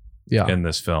play Yeah. in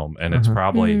this film, and it's Mhm.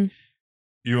 probably Mhm.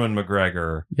 Ewan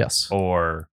McGregor Yes.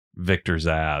 or Victor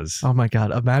Zsasz. Oh my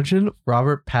God. Imagine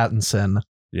Robert Pattinson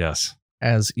Yes.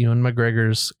 as Ewan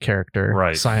McGregor's character,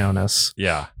 Right. Sionis,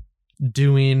 Yeah.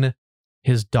 doing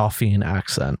his Dauphine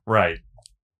accent. Right.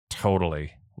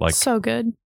 Totally. Like, So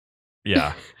good.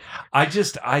 yeah. I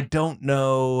don't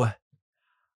know.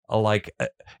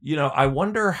 I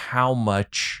wonder how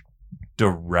much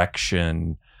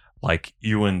direction like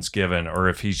Ewan's given, or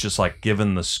if he's just like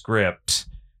given the script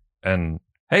and,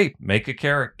 hey, make a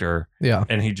character. Yeah.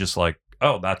 And he just like,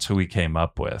 oh, that's who he came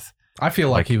up with. I feel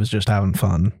like he was just having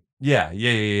fun. Yeah.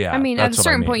 I mean, at a That's what I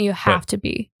certain mean. point, you have But- to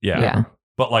be. Yeah. Yeah.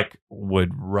 But like,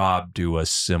 would Rob do a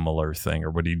similar thing, or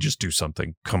would he just do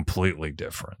something completely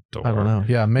different? Or, I don't know.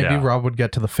 Yeah. Maybe Yeah. Rob would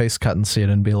get to the face cutting scene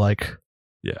and be like,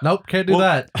 Yeah. nope, can't do Well,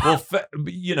 that. Well,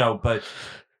 but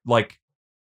like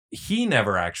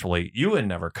Ewan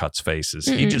never cuts faces.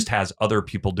 He Mm-mm. just has other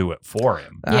people do it for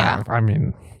him. Yeah. I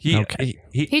mean, He okay.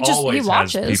 He just- he always has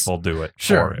watches. people do it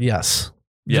Sure. for him. Yes.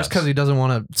 Yes. Just because he doesn't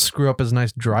want to screw up his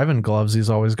nice driving gloves he's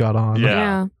always got on.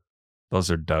 Yeah. Those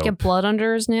are dope. Get blood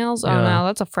under his nails. Oh Yeah. no,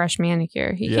 that's a fresh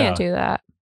manicure. He Yeah. can't do that.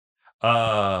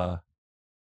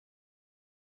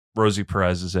 Rosie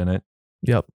Perez is in it.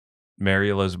 Yep. Mary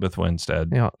Elizabeth Winstead.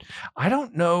 Yeah. I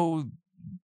don't know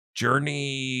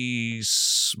Journey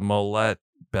Smollett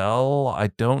Bell. I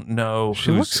don't know.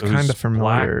 She looks kinda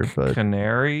familiar, Black but-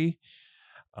 Canary.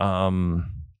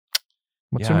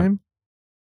 What's Yeah. her name?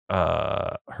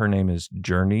 Her name is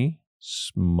Journey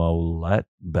Smollett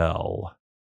Bell.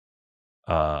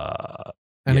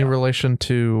 Any Yeah. relation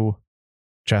to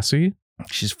Jesse?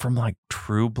 She's from like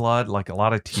True Blood, like a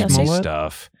lot of TV Smollett?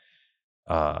 stuff.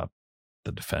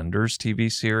 The Defenders TV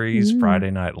series, Mm. Friday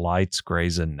Night Lights,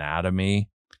 Grey's Anatomy,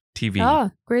 TV.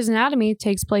 Oh, Grey's Anatomy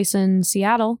takes place in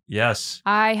Seattle. Yes.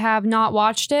 I have not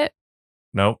watched it.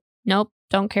 Nope. Nope,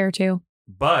 don't care to.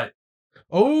 But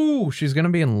Oh, she's going to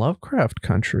be in Lovecraft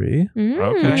Country,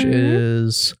 Okay. which Mhm.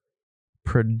 is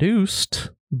produced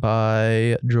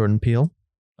by Jordan Peele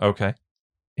okay.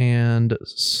 and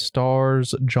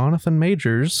stars Jonathan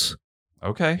Majors,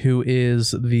 Okay. who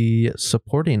is the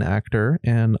supporting actor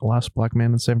in Last Black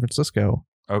Man in San Francisco.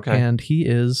 Okay. And he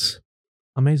is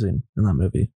amazing in that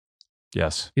movie.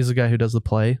 Yes. He's the guy who does the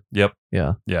play. Yep.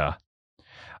 Yeah. Yeah.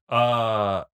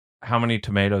 How many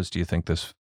tomatoes do you think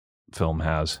this film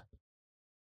has?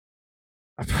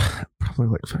 Probably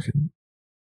like fucking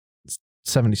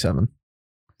 77.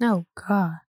 Oh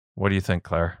God. What do you think,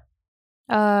 Claire?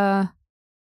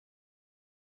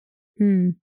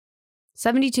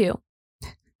 72.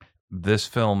 This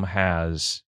film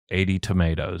has 80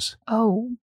 tomatoes.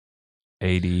 Oh.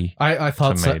 80. I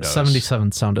thought Tomatoes.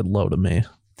 77 sounded low to me,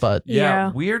 but Yeah,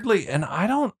 Yeah. weirdly, and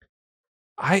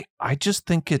I just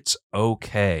think it's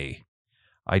okay.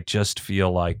 I just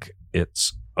feel like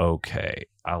it's okay.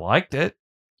 I liked it.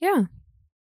 Yeah.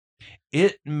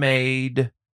 It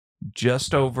made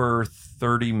just over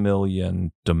 30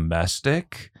 million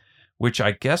domestic, which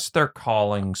I guess they're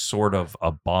calling sort of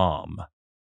a bomb.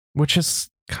 which is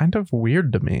kind of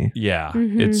weird to me. Yeah.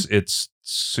 Mhm. It's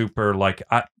super like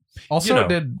Also, You know,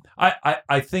 did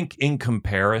I think in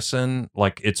comparison,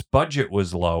 like its budget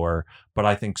was lower, but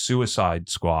I think Suicide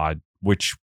Squad,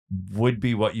 which would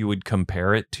be what you would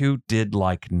compare it to, did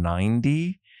like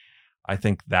 90. I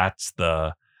think that's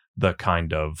the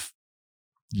kind of,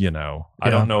 I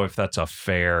don't know if that's a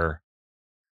fair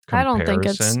I comparison. don't think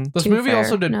it's This too movie fair,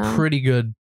 also did no. pretty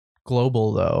good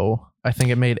global, though. I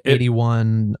think it made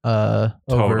 81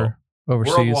 Total.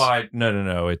 overseas. Worldwide,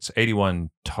 no. It's 81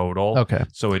 total. Okay.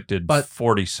 So it did But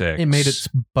 46. It made its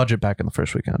budget back in the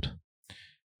first weekend.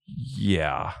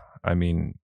 Yeah. I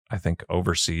mean, I think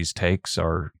overseas takes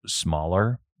are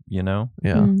smaller, Yeah.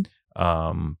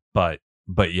 Mm.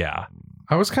 But yeah.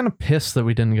 I was kind of pissed that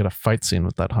we didn't get a fight scene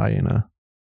with that hyena.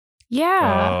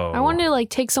 Yeah. I Oh. wanted to like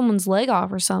take someone's leg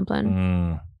off or something.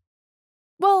 Mm.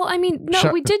 Well, I mean,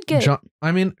 no, we did get.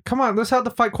 Come on. This had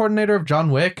the fight coordinator of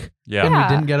John Wick, Yeah. and we Yeah.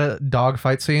 didn't get a dog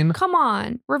fight scene. Come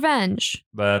on, revenge.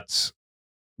 That's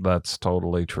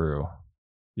totally true.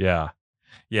 Yeah.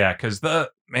 Yeah, because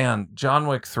John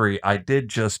Wick 3, I did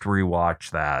just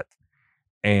rewatch that.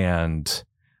 And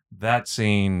that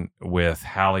scene with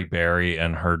Halle Berry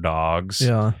and her dogs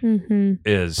Yeah. Mm-hmm.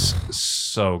 is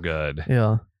so good.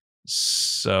 Yeah.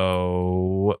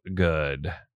 So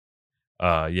good.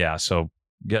 Yeah, so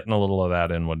getting a little of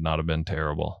that in would not have been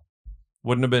terrible.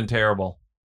 Wouldn't have been terrible.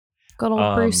 Good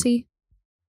old Brucey.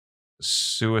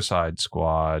 Suicide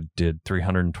Squad did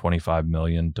 325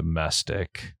 million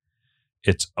domestic.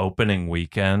 Its opening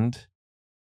weekend,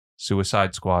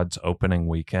 Suicide Squad's opening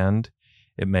weekend,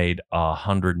 it made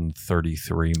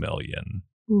 133 million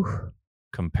Oof.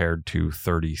 compared to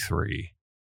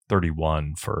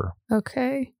 31 for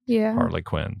Okay. Yeah. Harley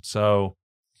Quinn. So,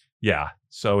 yeah.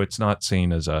 So it's not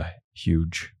seen as a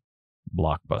huge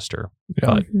blockbuster,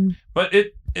 Yeah. Mhm. but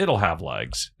it'll have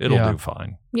legs. It'll Yeah. do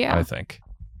fine, Yeah. I think.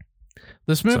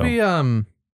 This movie,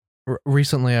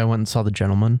 recently I went and saw The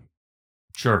Gentleman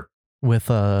Sure. with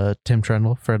Tim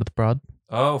Trendle, Fred of the Broad.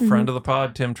 Oh, friend of the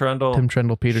pod, Tim Trendle. Tim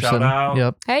Trendle Peterson. Shout out.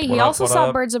 Yep. Hey, he What up, also what saw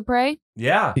up? Birds of Prey.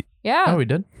 Yeah. Yeah. Oh, we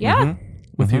did? Yeah. Mhm.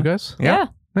 With you Mhm. guys? Yeah.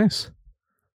 Nice.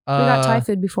 We got Thai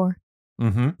food before.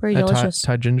 Mm-hmm. Very at delicious.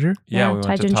 Thai Ginger? Yeah, Yeah, we went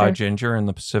Thai to Thai Ginger. Ginger in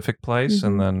the Pacific Place,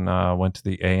 and then went to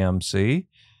the AMC.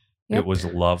 Yep. It was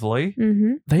lovely.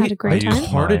 Mm-hmm. They Had a great used time.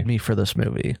 my- carded me for this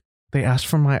movie. They asked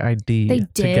for my ID They to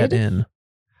get did? in.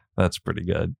 That's pretty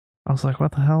good. I was like,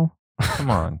 what the hell? Come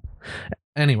on,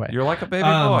 Anyway. you're like a baby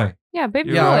Um, boy. Yeah,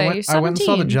 baby Yeah, boy. I you're went and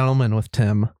saw The 17. Gentleman with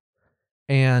Tim,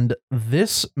 and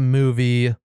this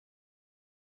movie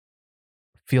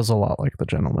feels a lot like The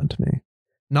Gentleman to me.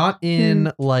 Not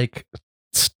in like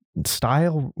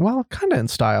style, well, kind of in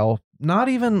style.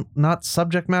 Not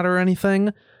subject matter or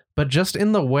anything, but just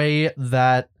in the way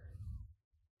that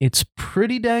it's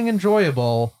pretty dang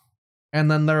enjoyable. And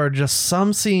then there are just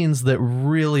some scenes that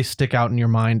really stick out in your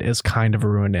mind as kind of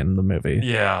ruined in the movie.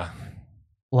 Yeah.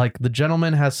 Like The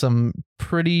Gentleman has some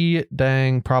pretty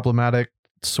dang problematic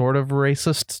sort of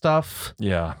racist stuff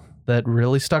Yeah. that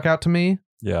really stuck out to me.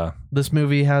 Yeah. This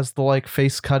movie has the like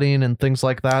face cutting and things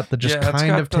like that just Yeah, it's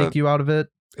kind got of take you out of it.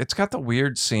 It's got the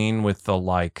weird scene with the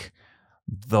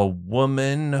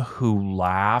woman who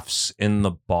laughs in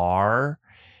the bar,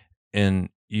 and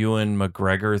Ewan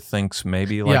McGregor thinks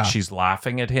maybe like Yeah. she's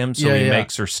laughing at him, so Yeah, he yeah.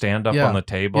 makes her stand up Yeah. on the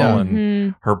table Yeah. and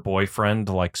Mhm. her boyfriend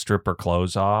like strip her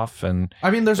clothes off. And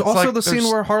I mean, there's It's also like the scene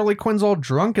there's- where Harley Quinn's all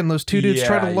drunk and those two dudes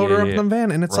try to Yeah, load her yeah, up yeah. in the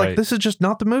van, and it's Right. like, this is just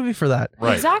not the movie for that.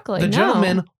 right. Exactly. The no.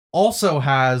 Gentleman also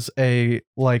has a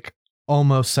like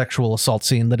almost sexual assault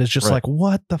scene that is just Right. like,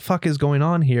 what the fuck is going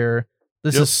on here?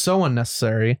 This Yep. is so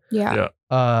unnecessary. Yeah.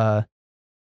 Yeah.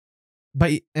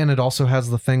 But it also has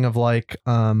the thing of like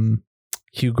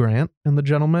Hugh Grant in The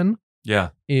Gentleman Yeah.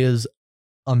 is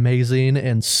amazing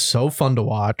and so fun to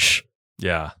watch,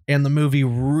 Yeah. and the movie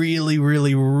really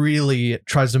really really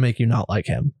tries to make you not like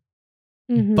him,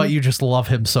 Mhm. but you just love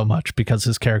him so much because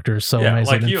his character is so Yeah,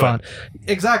 amazing like and you fun.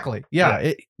 Exactly. Yeah,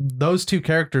 Yeah. those two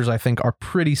characters I think are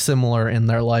pretty similar in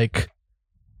their like,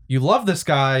 you love this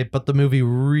guy but the movie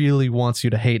really wants you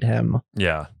to hate him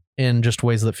Yeah. in just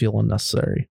ways that feel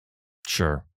unnecessary.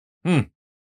 Sure. It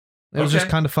was just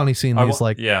Okay. kind of funny seeing these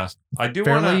like yeah. I do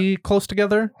want to fairly close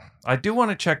together.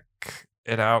 check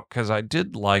it out because I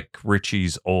did like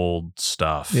Richie's old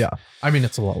stuff. Yeah. I mean,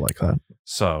 it's a lot like that.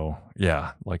 So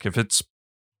yeah, like if it's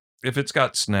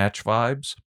got Snatch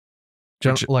vibes,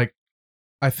 which- Like,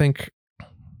 I think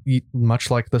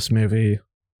much like this movie,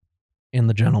 in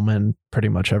The Gentleman, pretty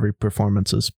much every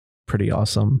performance is pretty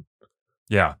awesome.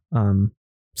 yeah,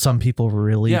 Some people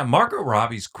really, yeah. Margot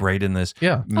Robbie's great in this.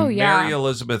 yeah. Oh, yeah. Mary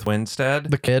Elizabeth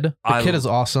Winstead. The kid I- is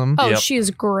awesome. Oh, Yep. she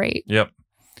is great. Yep.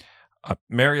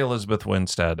 Mary Elizabeth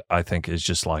Winstead, I think, is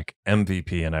just like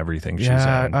MVP in everything she's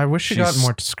Yeah, in. I wish she got She's-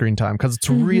 more screen time because it's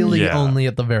Mhm. really Yeah. only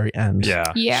at the very end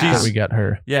Yeah. Yeah. that She's, we get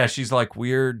her. yeah, she's like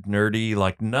weird, nerdy.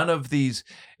 Like none of these.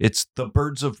 It's the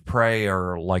Birds of Prey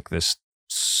are like this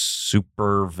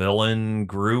super villain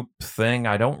group thing.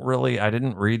 I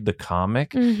didn't read the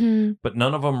comic, Mm-hmm. but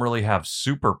none of them really have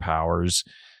superpowers.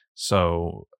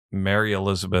 So Mary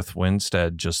Elizabeth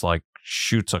Winstead just like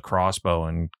shoots a crossbow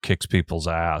and kicks people's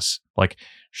ass. Like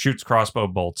shoots crossbow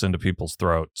bolts into people's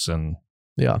throats, and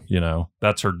Yeah.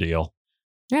 that's her deal.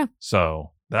 Yeah.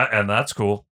 So that's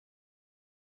cool.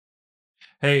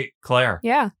 Hey, Claire.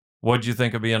 Yeah, What'd you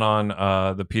think of being on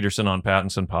the Peterson on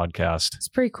Pattinson podcast? it's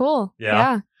pretty cool.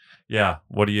 Yeah. Yeah.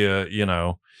 What do you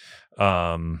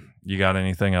got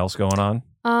anything else going on?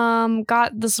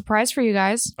 Got the surprise for you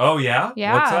guys. Oh, yeah?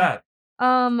 Yeah. What's that?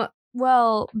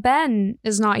 Well, Ben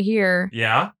is not here,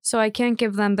 Yeah. so I can't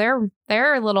give them their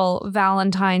little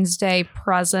Valentine's Day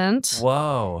present.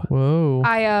 Whoa. Whoa.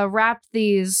 I wrapped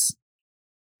these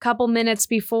couple minutes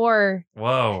before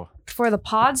Whoa. the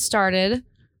pod started.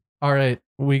 All right,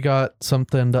 we got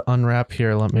something to unwrap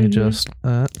here. Let me Mhm. just.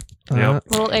 Yep.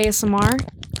 Little ASMR.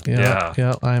 Yeah.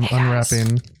 I'm Yes.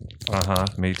 unwrapping.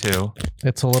 Me too.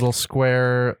 It's a little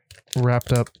square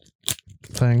wrapped up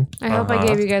thing. I hope I Uh-huh.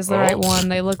 gave you guys the right Oh. one.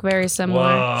 They look very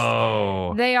similar.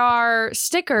 Whoa. They are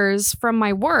stickers from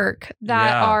my work that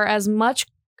Yeah. are as much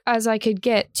as I could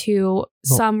get to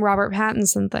some Robert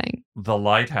Pattinson thing. The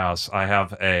lighthouse. I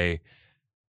have a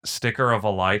sticker of a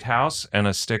lighthouse and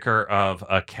a sticker of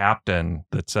a captain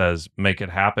that says "Make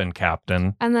it happen,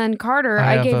 Captain." And then Carter,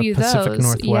 I I have gave a you Pacific those.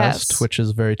 Northwest, Yes. which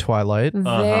is very Twilight.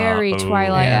 Very Ooh.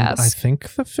 Twilight And I esque.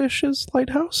 think the fish is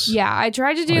Lighthouse. Yeah, I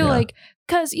tried to do yeah. like,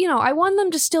 because, I want them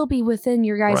to still be within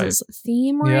your guys'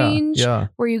 theme range Yeah.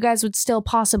 where you guys would still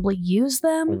possibly use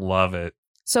them. Love it.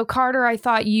 So, Carter, I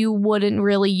thought you wouldn't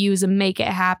really use a Make It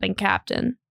Happen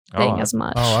Captain thing as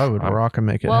much. Oh, I would I'm- rock and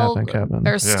make it Well, happen, Captain.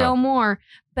 There's Yeah. still more.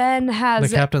 Ben The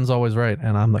has. captain's always right,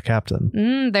 and I'm the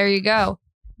captain. There you go.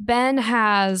 Ben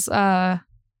has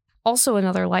also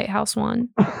another lighthouse one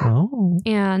Oh.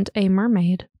 and a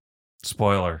mermaid.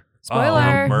 Spoiler.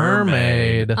 Spoiler. Oh,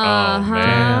 mermaid. Uh-huh. Oh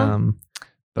man, Damn.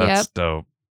 that's dope.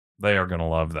 They are gonna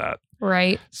love that.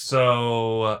 Right.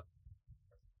 So,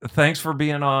 thanks for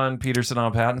being on Peterson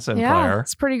on Pattinson, Yeah, Claire.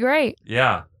 it's pretty great.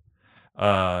 Yeah,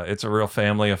 it's a real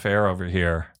family affair over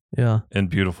here Yeah. in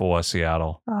beautiful West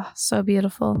Seattle. Oh, so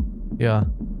beautiful. Yeah.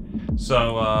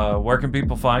 So, where can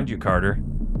people find you, Carter?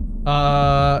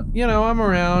 I'm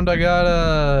around. I got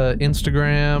a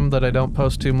Instagram that I don't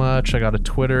post too much. I got a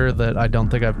Twitter that I don't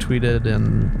think I've tweeted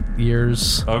in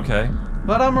years. Okay.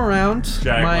 But I'm around.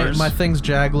 Jagglers. My thing's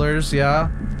Jagglers, yeah.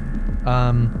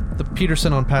 The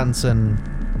Peterson on Pattinson,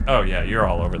 Oh yeah, you're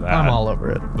all over that. I'm all over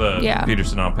it. The Yeah.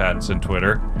 Peterson on Pattinson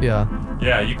Twitter. Yeah.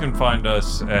 Yeah, you can find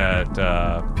us at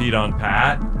Pete on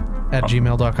Pat. At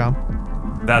gmail.com.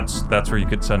 That's where you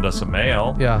could send us a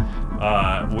mail. Yeah.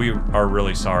 We are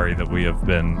really sorry that we have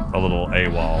been a little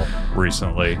AWOL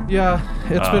recently. Yeah,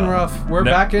 it's been rough. We're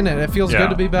ne- back in it. It feels Yeah. good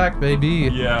to be back,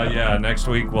 baby. Yeah. Next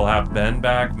week we'll have Ben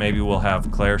back. Maybe we'll have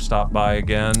Claire stop by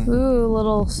again. Ooh,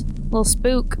 little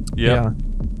spook. Yep.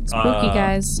 Spooky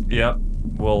guys. Yep.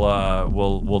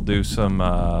 We'll do some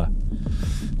I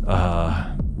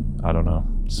don't know,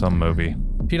 some movie.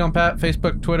 Pete on Pat,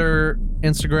 Facebook, Twitter,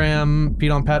 Instagram,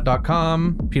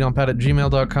 PeteOnPat.com,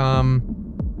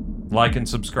 PeteOnPat@gmail.com. Like and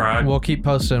subscribe. We'll keep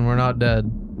posting. We're not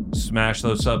dead. Smash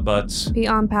those sub butts. Pete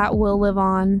on Pat will live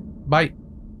on. Bye.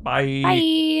 Bye.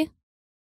 Bye.